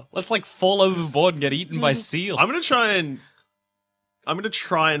Russia. Let's like fall overboard and get eaten by seals. I'm gonna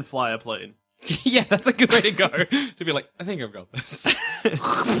try and fly a plane. Yeah, that's a good way to go. To be like, I think I've got this.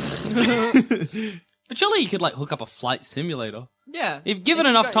 But surely you could like hook up a flight simulator. Yeah. If given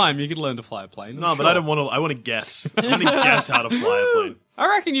enough time, you could learn to fly a plane. No, but I don't want to. I want to guess. I want to guess how to fly a plane. I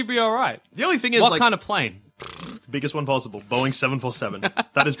reckon you'd be all right. The only thing is, What like, kind of plane? the biggest one possible, Boeing 747.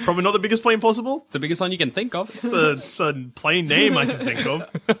 That is probably not the biggest plane possible. It's the biggest one you can think of. It's a plain name I can think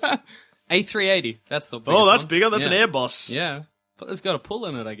of. A380. That's the biggest Oh, that's one. bigger. That's Yeah. an Airbus. Yeah, but it's got a pull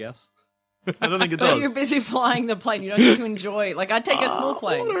in it, I guess. I don't think it But does. you're busy flying the plane. You don't get to enjoy. Like, I'd take a small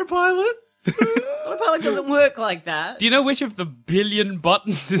plane. Autopilot. Autopilot doesn't work like that. Do you know which of the billion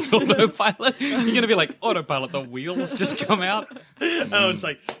buttons is autopilot? You're gonna be like, autopilot, the wheels just come out. Oh, it's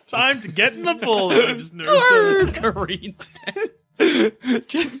like time to get in the pool. And I just noticed it. Careens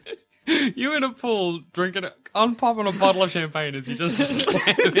down. You in a pool drinking, unpopping a bottle of champagne as you just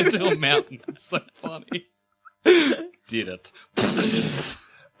slam into a mountain. It's so funny. Did it.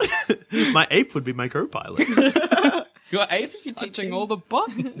 My ape would be my co-pilot. Your ape is touching all the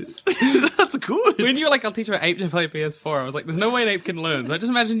buttons. That's good. When you were like, I'll teach my ape to play PS4, I was like, there's no way an ape can learn. So I just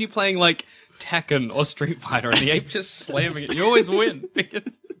imagine you playing like Tekken or Street Fighter and the ape just slamming it. You always win. Because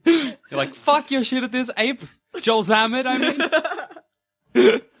you're like, fuck your shit at this ape. Joel Zammit, I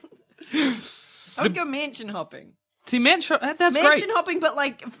mean. I would go mansion hopping. See, that's Mansion great. hopping, but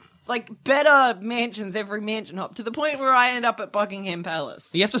like better mansions every mansion hop, to the point where I end up at Buckingham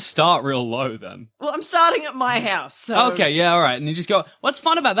Palace. You have to start real low then. Well, I'm starting at my house, so... Okay, yeah, all right. And you just go, what's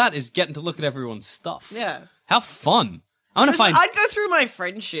fun about that is getting to look at everyone's stuff. Yeah. How fun. I want to find, I'd go through my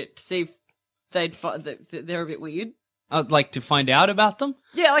friend shit to see if they're a bit weird. like, to find out about them.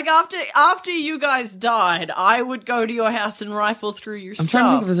 Yeah, like after you guys died, I would go to your house and rifle through your I'm stuff. trying to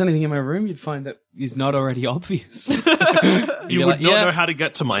think if there's anything in my room you'd find that is not already obvious. You would not know how to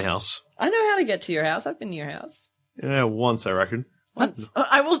get to my house. I know how to get to your house. I've been to your house. Yeah, once I reckon. Once.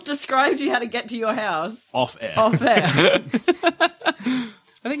 I will describe to you how to get to your house. Off air. Off air.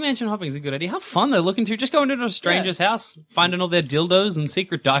 I think mansion hopping is a good idea. How fun though, looking through, just going into a stranger's house, finding all their dildos and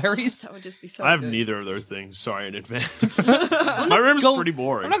secret diaries. That would just be so I have good. neither of those things. Sorry in advance. My room's pretty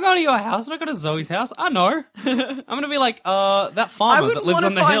boring. I'm not going to your house. I'm not going to Zoe's house. I know. I'm going to be like, that I farmer wouldn't that lives wanna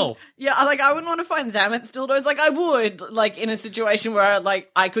on the find, hill. Yeah, I wouldn't want to find Zamet's dildos. Like, I would, like, in a situation where,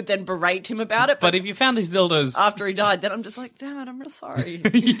 like, I could then berate him about it. But if you found these dildos, after he died, then I'm just like, damn it, I'm real sorry.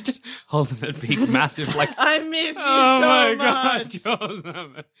 you just holding it big, massive, like, I miss you oh so my much.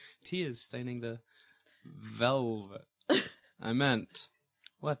 god, tears staining the velvet. I meant,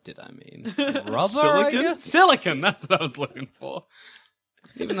 what did I mean? Rubber, Silicon? I guess? Silicon, that's what I was looking for.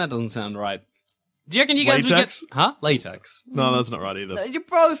 Even that doesn't sound right. Do you reckon you guys Latex? would get... Huh? Latex. No, that's not right either.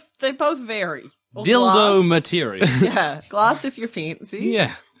 They both vary. Or Dildo glass. material. Yeah, glass if you're fancy.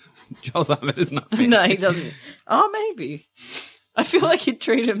 Yeah. Joel Zammett is not fancy. No, he doesn't. Oh, maybe. I feel like he'd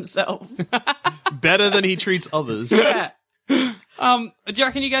treat himself. Better than he treats others. Yeah. Do you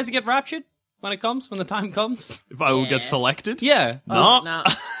reckon you guys would get raptured when the time comes? If I will get selected? Yeah. No. Nah.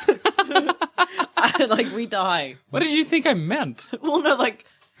 Like, we die. What did you think I meant? Well, no, like,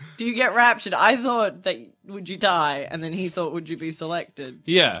 do you get raptured? I thought that would you die, and then he thought would you be selected?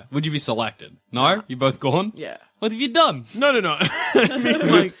 Yeah. Would you be selected? No? You both gone? Yeah. What have you done? No. I mean,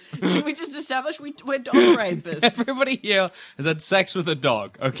 like, Can we just establish we're dog rapists? Everybody here has had sex with a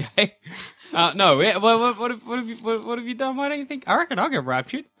dog, okay? No, yeah, what have you done? Why don't you think? I reckon I'll get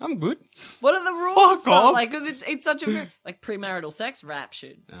raptured. I'm good. What are the rules? Fuck though? off. Like, because it's such a like premarital sex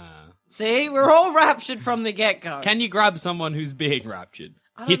raptured. See, we're all raptured from the get go. Can you grab someone who's being raptured?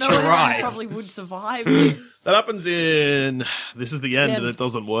 I don't Hit know your whether I ride. probably would survive this. that happens in This Is the End, and it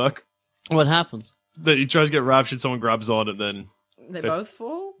doesn't work. What happens? That he tries to get raptured, someone grabs on, and then They both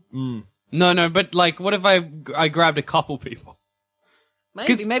fall. No, but like, what if I grabbed a couple people?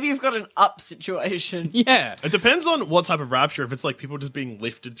 Maybe you've got an up situation. Yeah. it depends on what type of rapture. If it's like people just being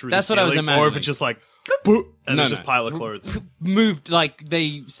lifted through That's the what I was ceiling, or if imagining. it's just like, boop, and No, it's just no. pile of clothes. Moved, like,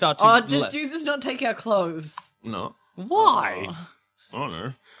 they start to... Oh, does Jesus not take our clothes? No. Why? I don't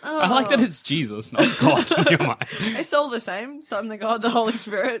know. I like that it's Jesus, not God. in your mind. It's all the same. Son, the God, the Holy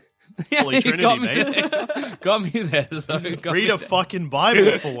Spirit. Yeah, Holy you Trinity, got me mate. there. Got me there. So got Read me a there. fucking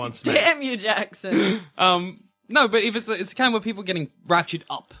Bible for once, man. Damn you, Jackson. No, but if it's a kind where people getting raptured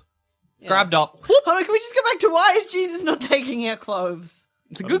up, grabbed up. Hold on, can we just go back to why is Jesus not taking our clothes?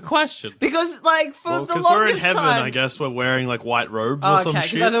 It's a good question. Because, like, for Well, the because longest we're in heaven, time... I guess we're wearing like white robes Oh, or okay, some because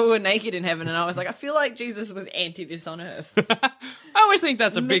shit. I thought we were naked in heaven, and I was like, I feel like Jesus was anti this on earth. I always think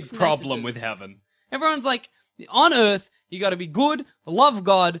that's a big Mixed problem messages. with heaven. Everyone's like, on earth, you gotta be good, love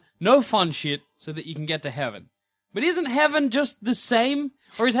God, no fun shit, so that you can get to heaven. But isn't heaven just the same?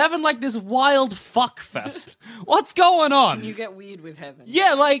 Or is heaven like this wild fuck fest? What's going on? You get weird with heaven.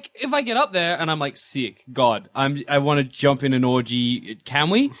 Yeah, like, if I get up there and I'm like, sick, God, I want to jump in an orgy, can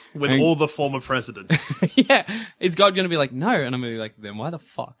we? With And- all the former presidents. yeah, is God going to be like, no? And I'm going to be like, then why the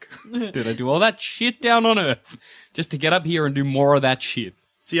fuck did I do all that shit down on earth just to get up here and do more of that shit?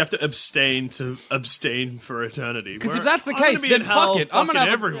 So you have to abstain for eternity. Because if that's the I'm gonna case, be then in hell fuck it. I'm going to fucking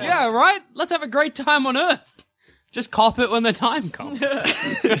have everywhere. yeah, right? Let's have a great time on earth. Just cop it when the time comes.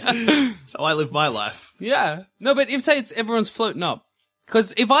 That's how I live my life. Yeah. No, but if, say, it's everyone's floating up.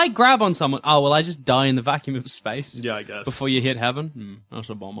 Because if I grab on someone, oh, well, I just die in the vacuum of space. Yeah, I guess. Before you hit heaven? That's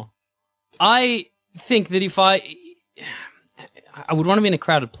a bummer. I think that if I would want to be in a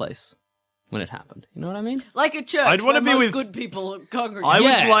crowded place when it happened. You know what I mean? Like a church I'd wanna where be most with- good people congregate. I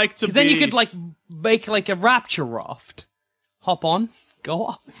would like to Because then you be- could, like, make, like, a rapture raft. Hop on, go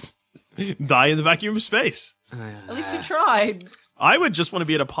up. Die in the vacuum of space. At least you tried. I would just want to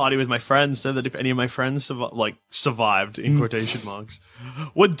be at a party with my friends so that if any of my friends survived, in quotation marks,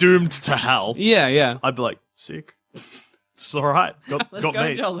 were doomed to hell, Yeah, yeah. I'd be like, sick. It's alright. Got Let's go,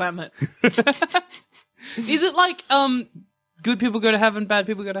 mates. Joel Zammett. Is it like, good people go to heaven, bad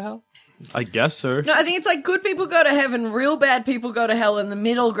people go to hell? I guess so. No, I think it's like good people go to heaven, real bad people go to hell, and the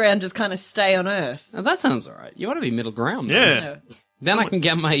middle ground just kind of stay on earth. Now, that sounds alright. You want to be middle ground. though. Yeah. No. Then I can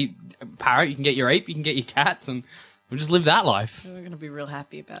get my parrot, you can get your ape, you can get your cats, and we'll just live that life. We're going to be real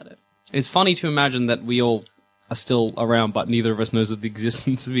happy about it. It's funny to imagine that we all are still around, but neither of us knows of the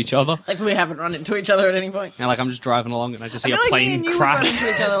existence of each other. Like, we haven't run into each other at any point. And like I'm just driving along and I just I see a feel like me plane and you would run crash.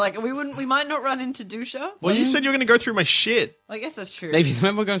 into each other. Like, we might not run into Dusha. Well, you said you were going to go through my shit. I guess that's true. Maybe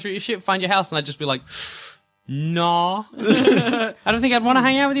remember going through your shit, find your house, and I'd just be like, nah. I don't think I'd want to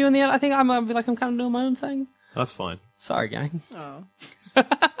hang out with you in the end. I think I'd be like, I'm kind of doing my own thing. That's fine. Sorry, gang. Oh.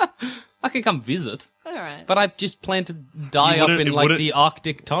 I could come visit, All right. but I just plan to die You up wouldn't- in it like wouldn't- the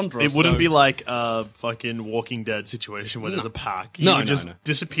Arctic tundra. It wouldn't so- be like a fucking Walking Dead situation where there's a pack. You No, would no, just no.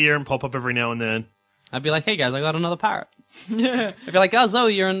 disappear and pop up every now and then. I'd be like, hey guys, I got another parrot. I'd be like, oh,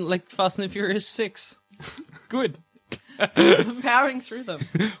 Zoe, you're in like Fast and the Furious 6. Good. I'm powering through them.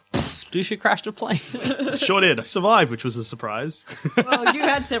 Dusha crashed a plane. Sure did. I survived, which was a surprise. Well, you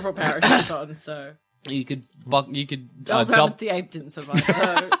had several parachutes on, so. You could Giles Hammett the ape didn't survive,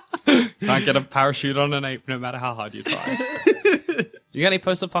 so. Can't get a parachute on an ape no matter how hard you try. You got any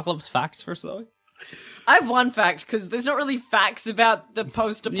post-apocalypse facts for Zoe? I have one fact, because there's not really facts about the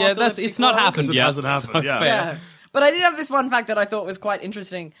post-apocalyptic Yeah, it's not world. happened It yet. hasn't happened, so yeah. fair. Yeah. But I did have this one fact that I thought was quite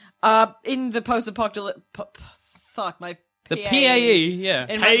interesting. In the post-apocalyptic... my The PAE, yeah.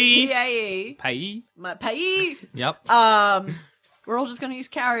 In my PAE... PAE? My PAE... Yep. We're all just going to use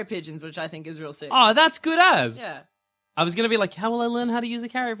carrier pigeons, which I think is real sick. Oh, that's good as. Yeah. I was going to be like, how will I learn how to use a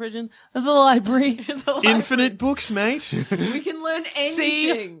carrier pigeon? The library. Infinite books, mate. We can learn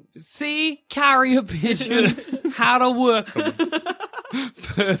anything. See carrier pigeon, how to work them.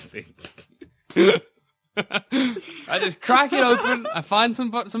 Perfect. I just crack it open, I find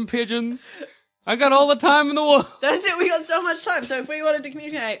some pigeons. I got all the time in the world. That's it. We got so much time. So if we wanted to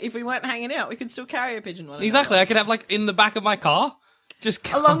communicate, if we weren't hanging out, we could still carry a pigeon. One Exactly. I could have like in the back of my car,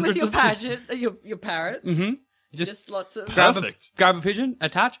 just along with hundreds your of your parrots. Mhm. Just lots of grab Perfect. a pigeon,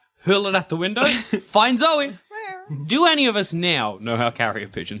 attach, hurl it at the window, find Zoe. Do any of us now know how carrier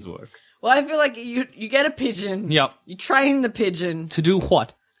pigeons work? Well, I feel like you get a pigeon. Yep. You train the pigeon To do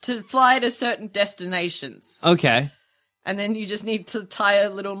what? to fly to certain destinations, Okay. and then you just need to tie a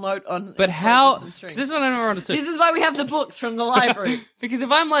little note on. But inside how? with some string. This is what I never understood. This is why we have the books from the library. Because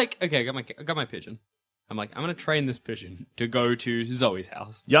if I'm like, okay, I got my pigeon. I'm like, I'm gonna train this pigeon to go to Zoe's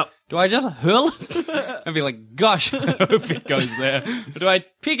house. Yep. Do I just hurl it and be like, gosh, I hope it goes there? Or do I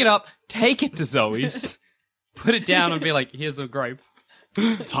pick it up, take it to Zoe's, put it down and be like, here's a grape?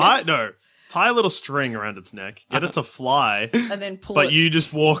 Tie a little string around its neck. Get it to fly, And then pull but it. you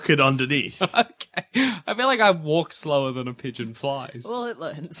just walk it underneath. Okay. I feel like I walk slower than a pigeon flies. Well, it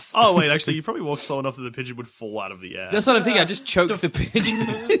learns. Oh wait, actually, you probably walk slow enough that the pigeon would fall out of the air. That's what I'm thinking. I just choke the pigeon.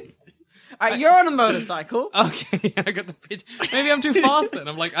 All right, you're on a motorcycle. Okay, I got the pigeon. Maybe I'm too fast then.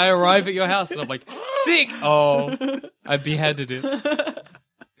 I'm like, I arrive at your house and I'm like, sick. Oh, I beheaded it.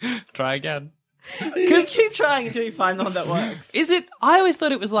 Try again. Just keep trying until you find the one that works. Is it? I always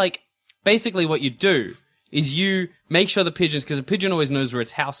thought it was like, basically what you do is you make sure the pigeons, because a pigeon always knows where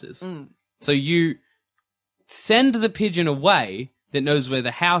its house is. So you send the pigeon away that knows where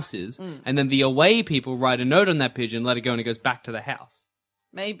the house is, and then the away people write a note on that pigeon, let it go, and it goes back to the house.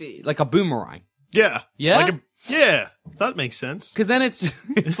 Maybe. Like a boomerang. Yeah. Yeah? Yeah, that makes sense. Because then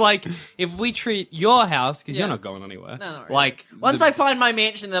it's like, if we treat your house, because you're not going anywhere. No, not really. Like, Once I find my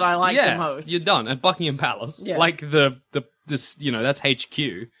mansion that I like the most. you're done at Buckingham Palace. Yeah. Like this, that's HQ.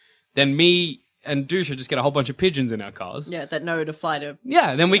 Then me and Dusha just get a whole bunch of pigeons in our cars. Yeah, that know to fly to.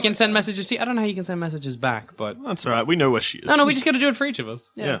 Yeah, then we can send messages to you. I don't know how you can send messages back, but That's all right. We know where she is. no, we just got to do it for each of us.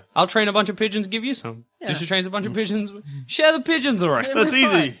 Yeah. I'll train a bunch of pigeons, give you some. Dusha trains a bunch of pigeons, share the pigeons, all right? That's We're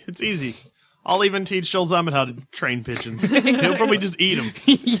fine. easy. It's easy. I'll even teach Joel Zammett how to train pigeons. He'll probably just eat them.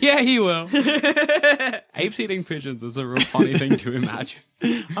 Yeah, he will. Apes eating pigeons is a real funny thing to imagine.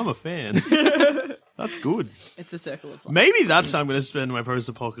 I'm a fan. That's good. It's a circle of life. Maybe that's how I'm going to spend my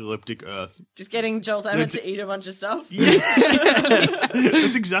post-apocalyptic Earth. Just getting Joel Zammett to eat a bunch of stuff.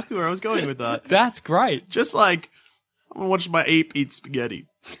 That's exactly where I was going with that. That's great. Just like, I'm going to watch my ape eat spaghetti.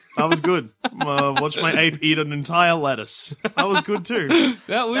 That was good. Watch my ape eat an entire lettuce. That was good too.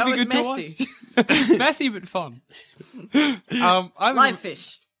 That would That be was good messy. to watch. Messy but fun. Live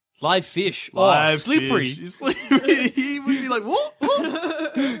fish. Live fish. Live slippery. fish. He's slippery. He would be like, what?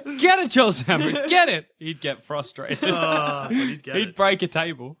 Get it, Joel Zammett. Get it. He'd get frustrated. But he'd get He'd it. break a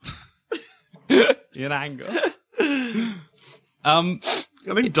table in anger. I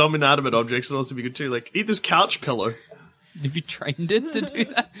think dumb inanimate objects would also be good too. Like, eat this couch pillow. Have you trained it to do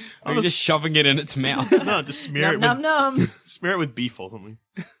that? Or are you On a just shoving it in its mouth? No, just smear Num it num with num. smear it with beef or something.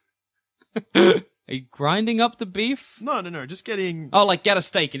 Are you grinding up the beef? No. Just getting. Oh, like get a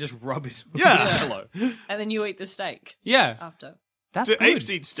steak and just rub it on Yeah. the pillow. And then you eat the steak Yeah, after. that's Do good. apes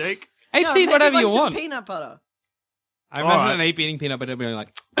eat steak? Apes No, eat maybe whatever like you some want. Peanut butter. I imagine Alright. an ape eating peanut butter being like,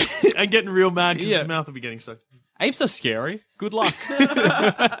 And getting real mad because Yeah. his mouth will be getting stuck. apes are scary. Good luck.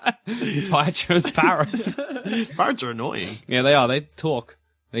 That's why I chose parrots. Parrots are annoying. Yeah, they are. They talk.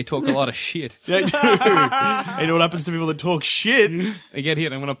 They talk a lot of shit. They do. And you know what happens to people that talk shit? They get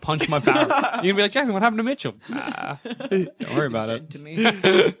hit, I'm going to punch my parrot. You're going to be like, Jackson, what happened to Mitchell? Don't worry about it. To me.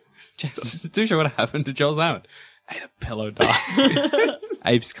 Jackson, Dusha, what happened to Joel Zammett? Ate a pillow died.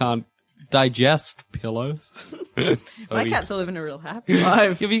 Apes can't digest pillows. My cats are living a real happy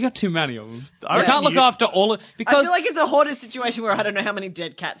life. Yeah, but you got too many of them. I You can't look after all of... I Because... feel like it's a hoarded situation where I don't know how many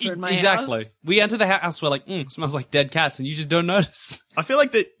dead cats are in my exactly. house. We enter the house, we're like, smells like dead cats, and you just don't notice. I feel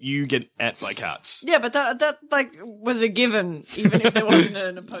like that you get ate by cats. Yeah, but that like was a given, even if there wasn't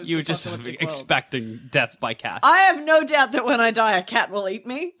an opposed. You were just expecting death by cats. I have no doubt that when I die, a cat will eat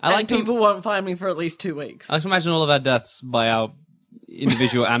me. I like and to- people won't find me for at least 2 weeks. I can imagine all of our deaths by our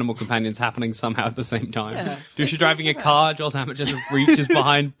individual animal companions happening somehow at the same time. Yeah, Dusha driving a car, Joel Zammett just reaches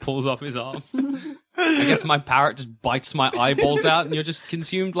behind, pulls off his arms. I guess my parrot just bites my eyeballs out and you're just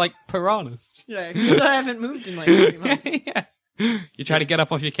consumed like piranhas. Yeah, because I haven't moved in like 3 months. Yeah. You try to get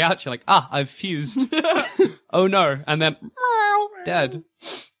up off your couch, you're like, I've fused. Oh no. And then, dead.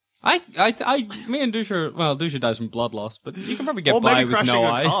 Me and Dusha, well, Dusha dies from blood loss, but you can probably get Or by maybe with crashing no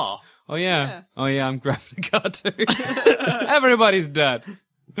a eyes. car. Oh yeah. Oh yeah, I'm grabbing a car too. Everybody's dead.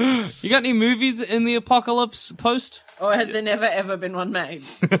 You got any movies in the apocalypse post? Or has there never ever been one made?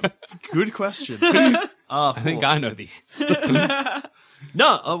 Good question. I think I know the answer.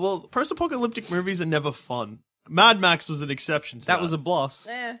 No, well, post-apocalyptic movies are never fun. Mad Max was an exception to that. That was a blast.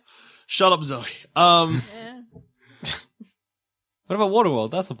 Shut up, Zoe. What about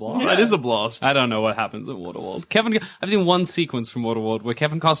Waterworld? That's a blast. That is a blast. I don't know what happens in Waterworld. I've seen one sequence from Waterworld where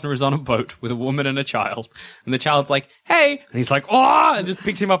Kevin Costner is on a boat with a woman and a child, and the child's like, "Hey," and he's like, "Oh," and just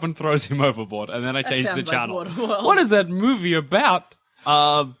picks him up and throws him overboard. And then I change the sounds like channel. Waterworld. What is that movie about?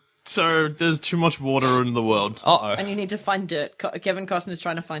 So there's too much water in the world. Uh And you need to find dirt. Kevin Costner's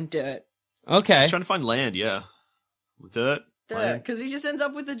trying to find dirt. oh. Okay. He's trying to find land, yeah. Dirt. Dirt, because he just ends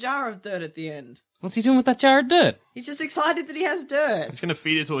up with a jar of dirt at the end. What's he doing with that jar of dirt? He's just excited that he has dirt. He's gonna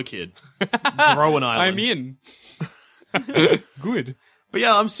feed it to a kid. Grow an island. I'm in. Good. But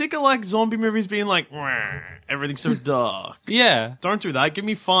yeah, I'm sick of like zombie movies being like, "Wah, everything's so dark. Yeah. Don't do that. Give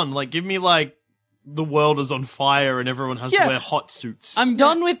me fun. Like, give me like the world is on fire and everyone has Yeah. to wear hot suits. I'm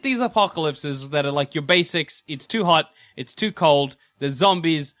done with these apocalypses that are like your basics. It's too hot. It's too cold. There's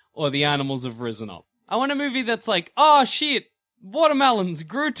zombies or the animals have risen up. I want a movie that's like, oh shit, watermelons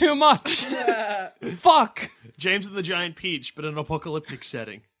grew too much. Fuck. James and the Giant Peach, but in an apocalyptic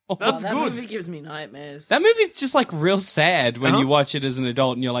setting. Oh, That's that good. movie gives me nightmares. That movie's just like real sad when Uh-huh. you watch it as an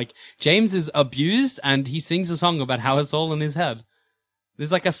adult and you're like, James is abused and he sings a song about how it's all in his head.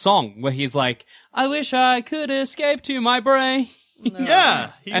 There's like a song where he's like, I wish I could escape to my brain.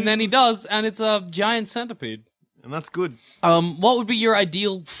 Yeah. And then he does, and it's a giant centipede. And that's good. What would be your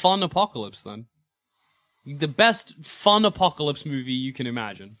ideal fun apocalypse then? The best fun apocalypse movie you can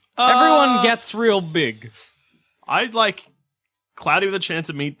imagine. Everyone gets real big. I'd like Cloudy with a Chance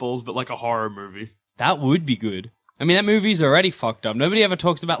of Meatballs, but like a horror movie. That would be good. I mean, that movie's already fucked up. Nobody ever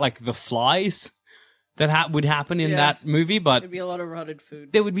talks about like the flies that would happen in Yeah. that movie, but There'd be a lot of rotted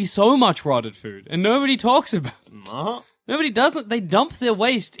food. there would be so much rotted food, and nobody talks about it. Uh-huh. Nobody doesn't. They dump their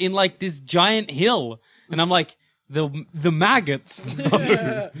waste in like this giant hill, and I'm like, the maggots.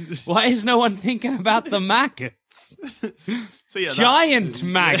 though. Why is no one thinking about the maggots? So yeah, Giant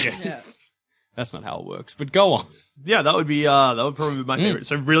maggots. That's not how it works, but go on. that would be that would probably be my favorite.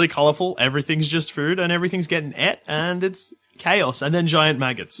 So really colorful, everything's just food and everything's getting ate and it's chaos and then giant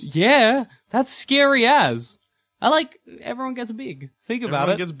maggots. Yeah, that's scary as. I like everyone gets big. Think about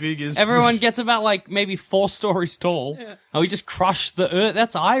Everyone it. gets big as Everyone gets about like maybe 4 stories tall. And we just crush the earth.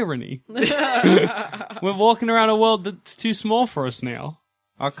 That's irony. We're walking around a world that's too small for us now.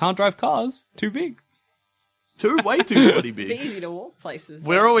 I can't drive cars. Too big. way too bloody Be big. easy to walk places.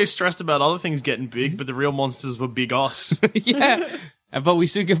 We're always stressed about other things getting big, but the real monsters were big us. Yeah. But we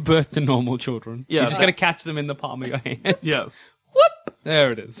still give birth to normal children. Yeah. You just gotta catch them in the palm of your hand. Yeah. Whoop!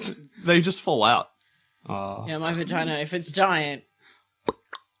 There it is. They just fall out. Yeah, my vagina, if it's giant,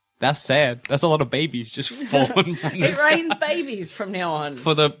 That's sad. That's a lot of babies just falling from the it sky. rains babies from now on.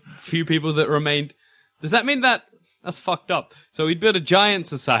 For the few people that remained. Does that mean that... That's fucked up. So we'd build a giant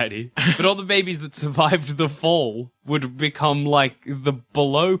society, but all the babies that survived the fall would become like the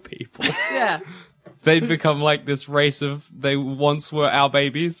below people. Yeah. They'd become like this race of, they once were our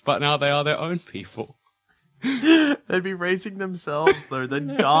babies, but now they are their own people. They'd be raising themselves, though.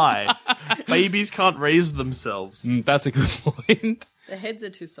 They'd die. Babies can't raise themselves. That's a good point. The heads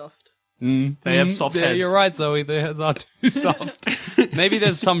are too soft. They have soft Yeah, heads. you're right, Zoe. Their heads are too soft. Maybe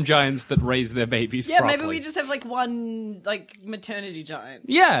there's some giants that raise their babies Yeah, properly. maybe we just have like one like maternity giant.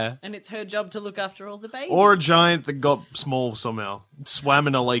 Yeah. And it's her job to look after all the babies. Or a giant that got small somehow. Swam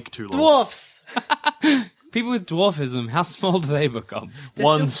in a lake too long. dwarfs. People with dwarfism, how small do they become?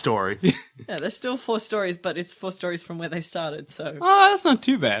 One story. Yeah, there's still 4 stories, but it's 4 stories from where they started, so. Oh, that's not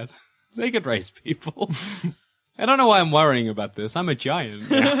too bad. They could raise people. I don't know why I'm worrying about this. I'm a giant.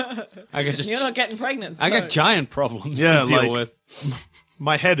 You're not getting pregnant. So. I got giant problems to deal with.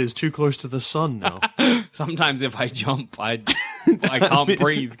 My head is too close to the sun now. Sometimes if I jump, I can't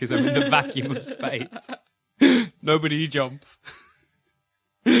breathe because I'm in the vacuum of space. Nobody jump.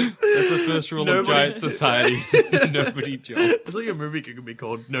 That's the first rule of giant society. Nobody jump. It's like a movie could be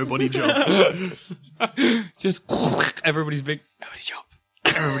called Nobody Jump. Just everybody's big. Nobody jump.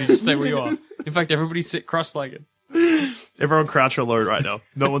 Everybody just stay where you are. In fact, everybody sit cross-legged. Everyone crouch or low right now.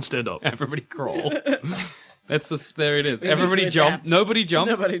 No one stand up. Everybody crawl. There it is. Everybody jump. Nobody jump.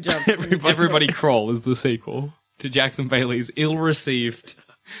 Nobody jump. Everybody crawl is the sequel to Jackson Bailey's ill-received,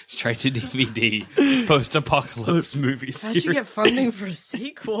 straight-to-DVD, post-apocalypse movie How'd series. you get funding for a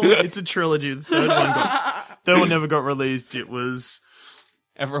sequel? It's a trilogy. The third one never got released. It was...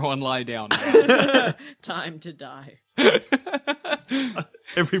 Everyone lie down. Time to die.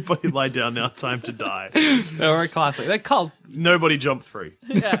 Everybody lie down now. Time to die. They were a classic. They're called Nobody Jump 3.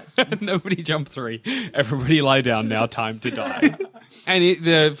 Yeah. Nobody Jump 3. Everybody lie down now. Time to die.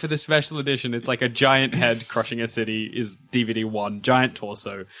 And for the special edition, it's like a giant head crushing a city is DVD 1. Giant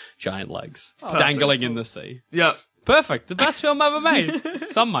torso, giant legs, dangling in the sea. Yeah. Perfect. The best film ever made.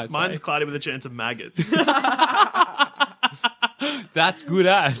 Some might say. Mine's Cloudy with a Chance of Maggots. That's good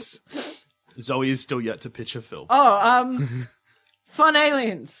ass. Zoe is still yet to pitch a film. Fun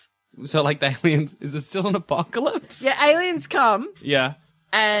aliens. So, like, the aliens, is it still an apocalypse? Yeah, aliens come Yeah.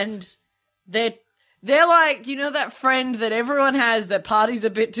 and they're like, you know that friend that everyone has that parties a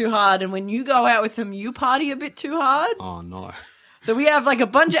bit too hard, and when you go out with them, you party a bit too hard? Oh, no. So we have like a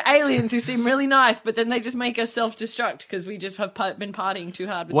bunch of aliens who seem really nice, but then they just make us self-destruct because we just have been partying too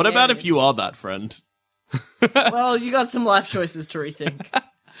hard with What the about aliens. if you are that friend? Well, you got some life choices to rethink.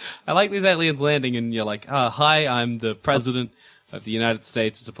 I like these aliens landing, and you're like, hi, I'm the president of the United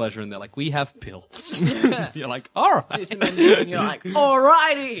States. It's a pleasure. And they're like, we have pills. You're like, all right. Do some ending, and you're like,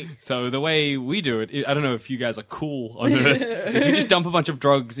 alrighty. So the way we do it, I don't know if you guys are cool on Earth, is we just dump a bunch of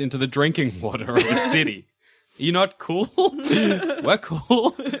drugs into the drinking water of the city. You're not cool? We're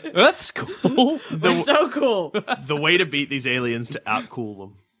cool. Earth's cool. We're so cool. The way to beat these aliens to outcool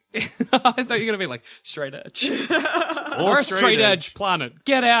them. I thought you were going to be like, straight edge. Or a straight edge planet.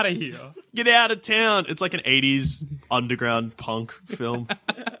 Get out of here. Get out of town. It's like an 80s underground punk film.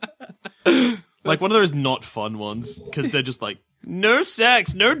 Like one of those not fun ones, because they're just like, no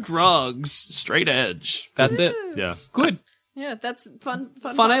sex, no drugs, straight edge. That's it. Yeah. Good. Yeah, that's fun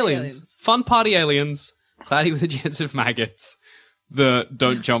Fun aliens. Fun party aliens. Cloudy with a Chance of Maggots. The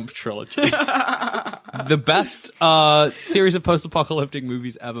Don't Jump trilogy. The best series of post-apocalyptic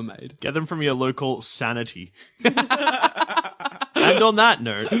movies ever made. Get them from your local Sanity. And on that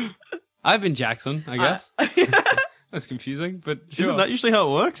note, I've been Jackson, I guess. That's confusing, but sure. Isn't that usually how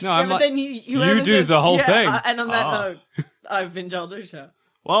it works? No, Yeah, I'm but like, then you do the whole thing. And on that note, I've been Joel Dusha.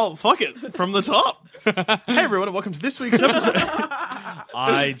 Well, fuck it. From the top. Hey, everyone, and welcome to this week's episode.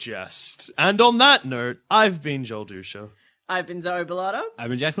 I jest. And on that note, I've been Joel Dusha. I've been Zoe Bellato. I've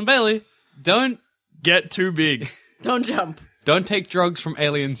been Jackson Bailey. Don't Get too big. Don't jump. Don't take drugs from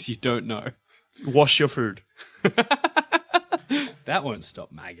aliens you don't know. Wash your food. That won't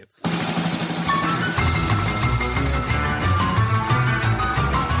stop maggots.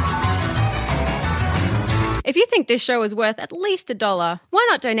 If you think this show is worth at least $1, why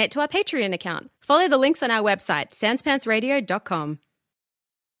not donate to our Patreon account? Follow the links on our website, sanspantsradio.com.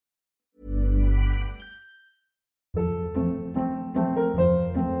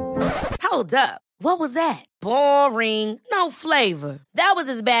 Hold up. What was that? Boring. No flavor. That was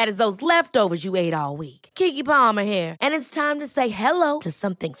as bad as those leftovers you ate all week. Keke Palmer here, and it's time to say hello to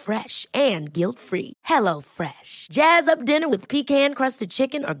something fresh and guilt-free. Hello Fresh. Jazz up dinner with pecan-crusted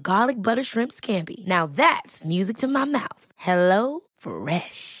chicken or garlic butter shrimp scampi. Now that's music to my mouth. Hello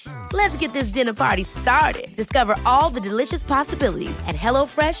Fresh. Let's get this dinner party started. Discover all the delicious possibilities at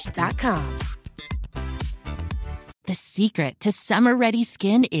hellofresh.com. The secret to summer-ready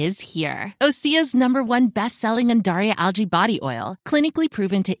skin is here. Osea's #1 best-selling Undaria Algae Body Oil, clinically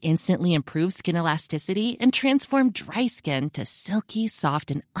proven to instantly improve skin elasticity and transform dry skin to silky,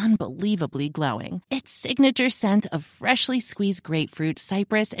 soft, and unbelievably glowing. Its signature scent of freshly squeezed grapefruit,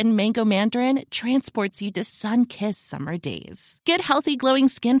 cypress, and mango mandarin transports you to sun-kissed summer days. Get healthy, glowing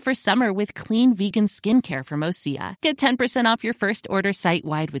skin for summer with clean, vegan skincare from Osea. Get 10% off your first order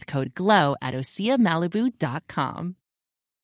site-wide with code GLOW at OseaMalibu.com.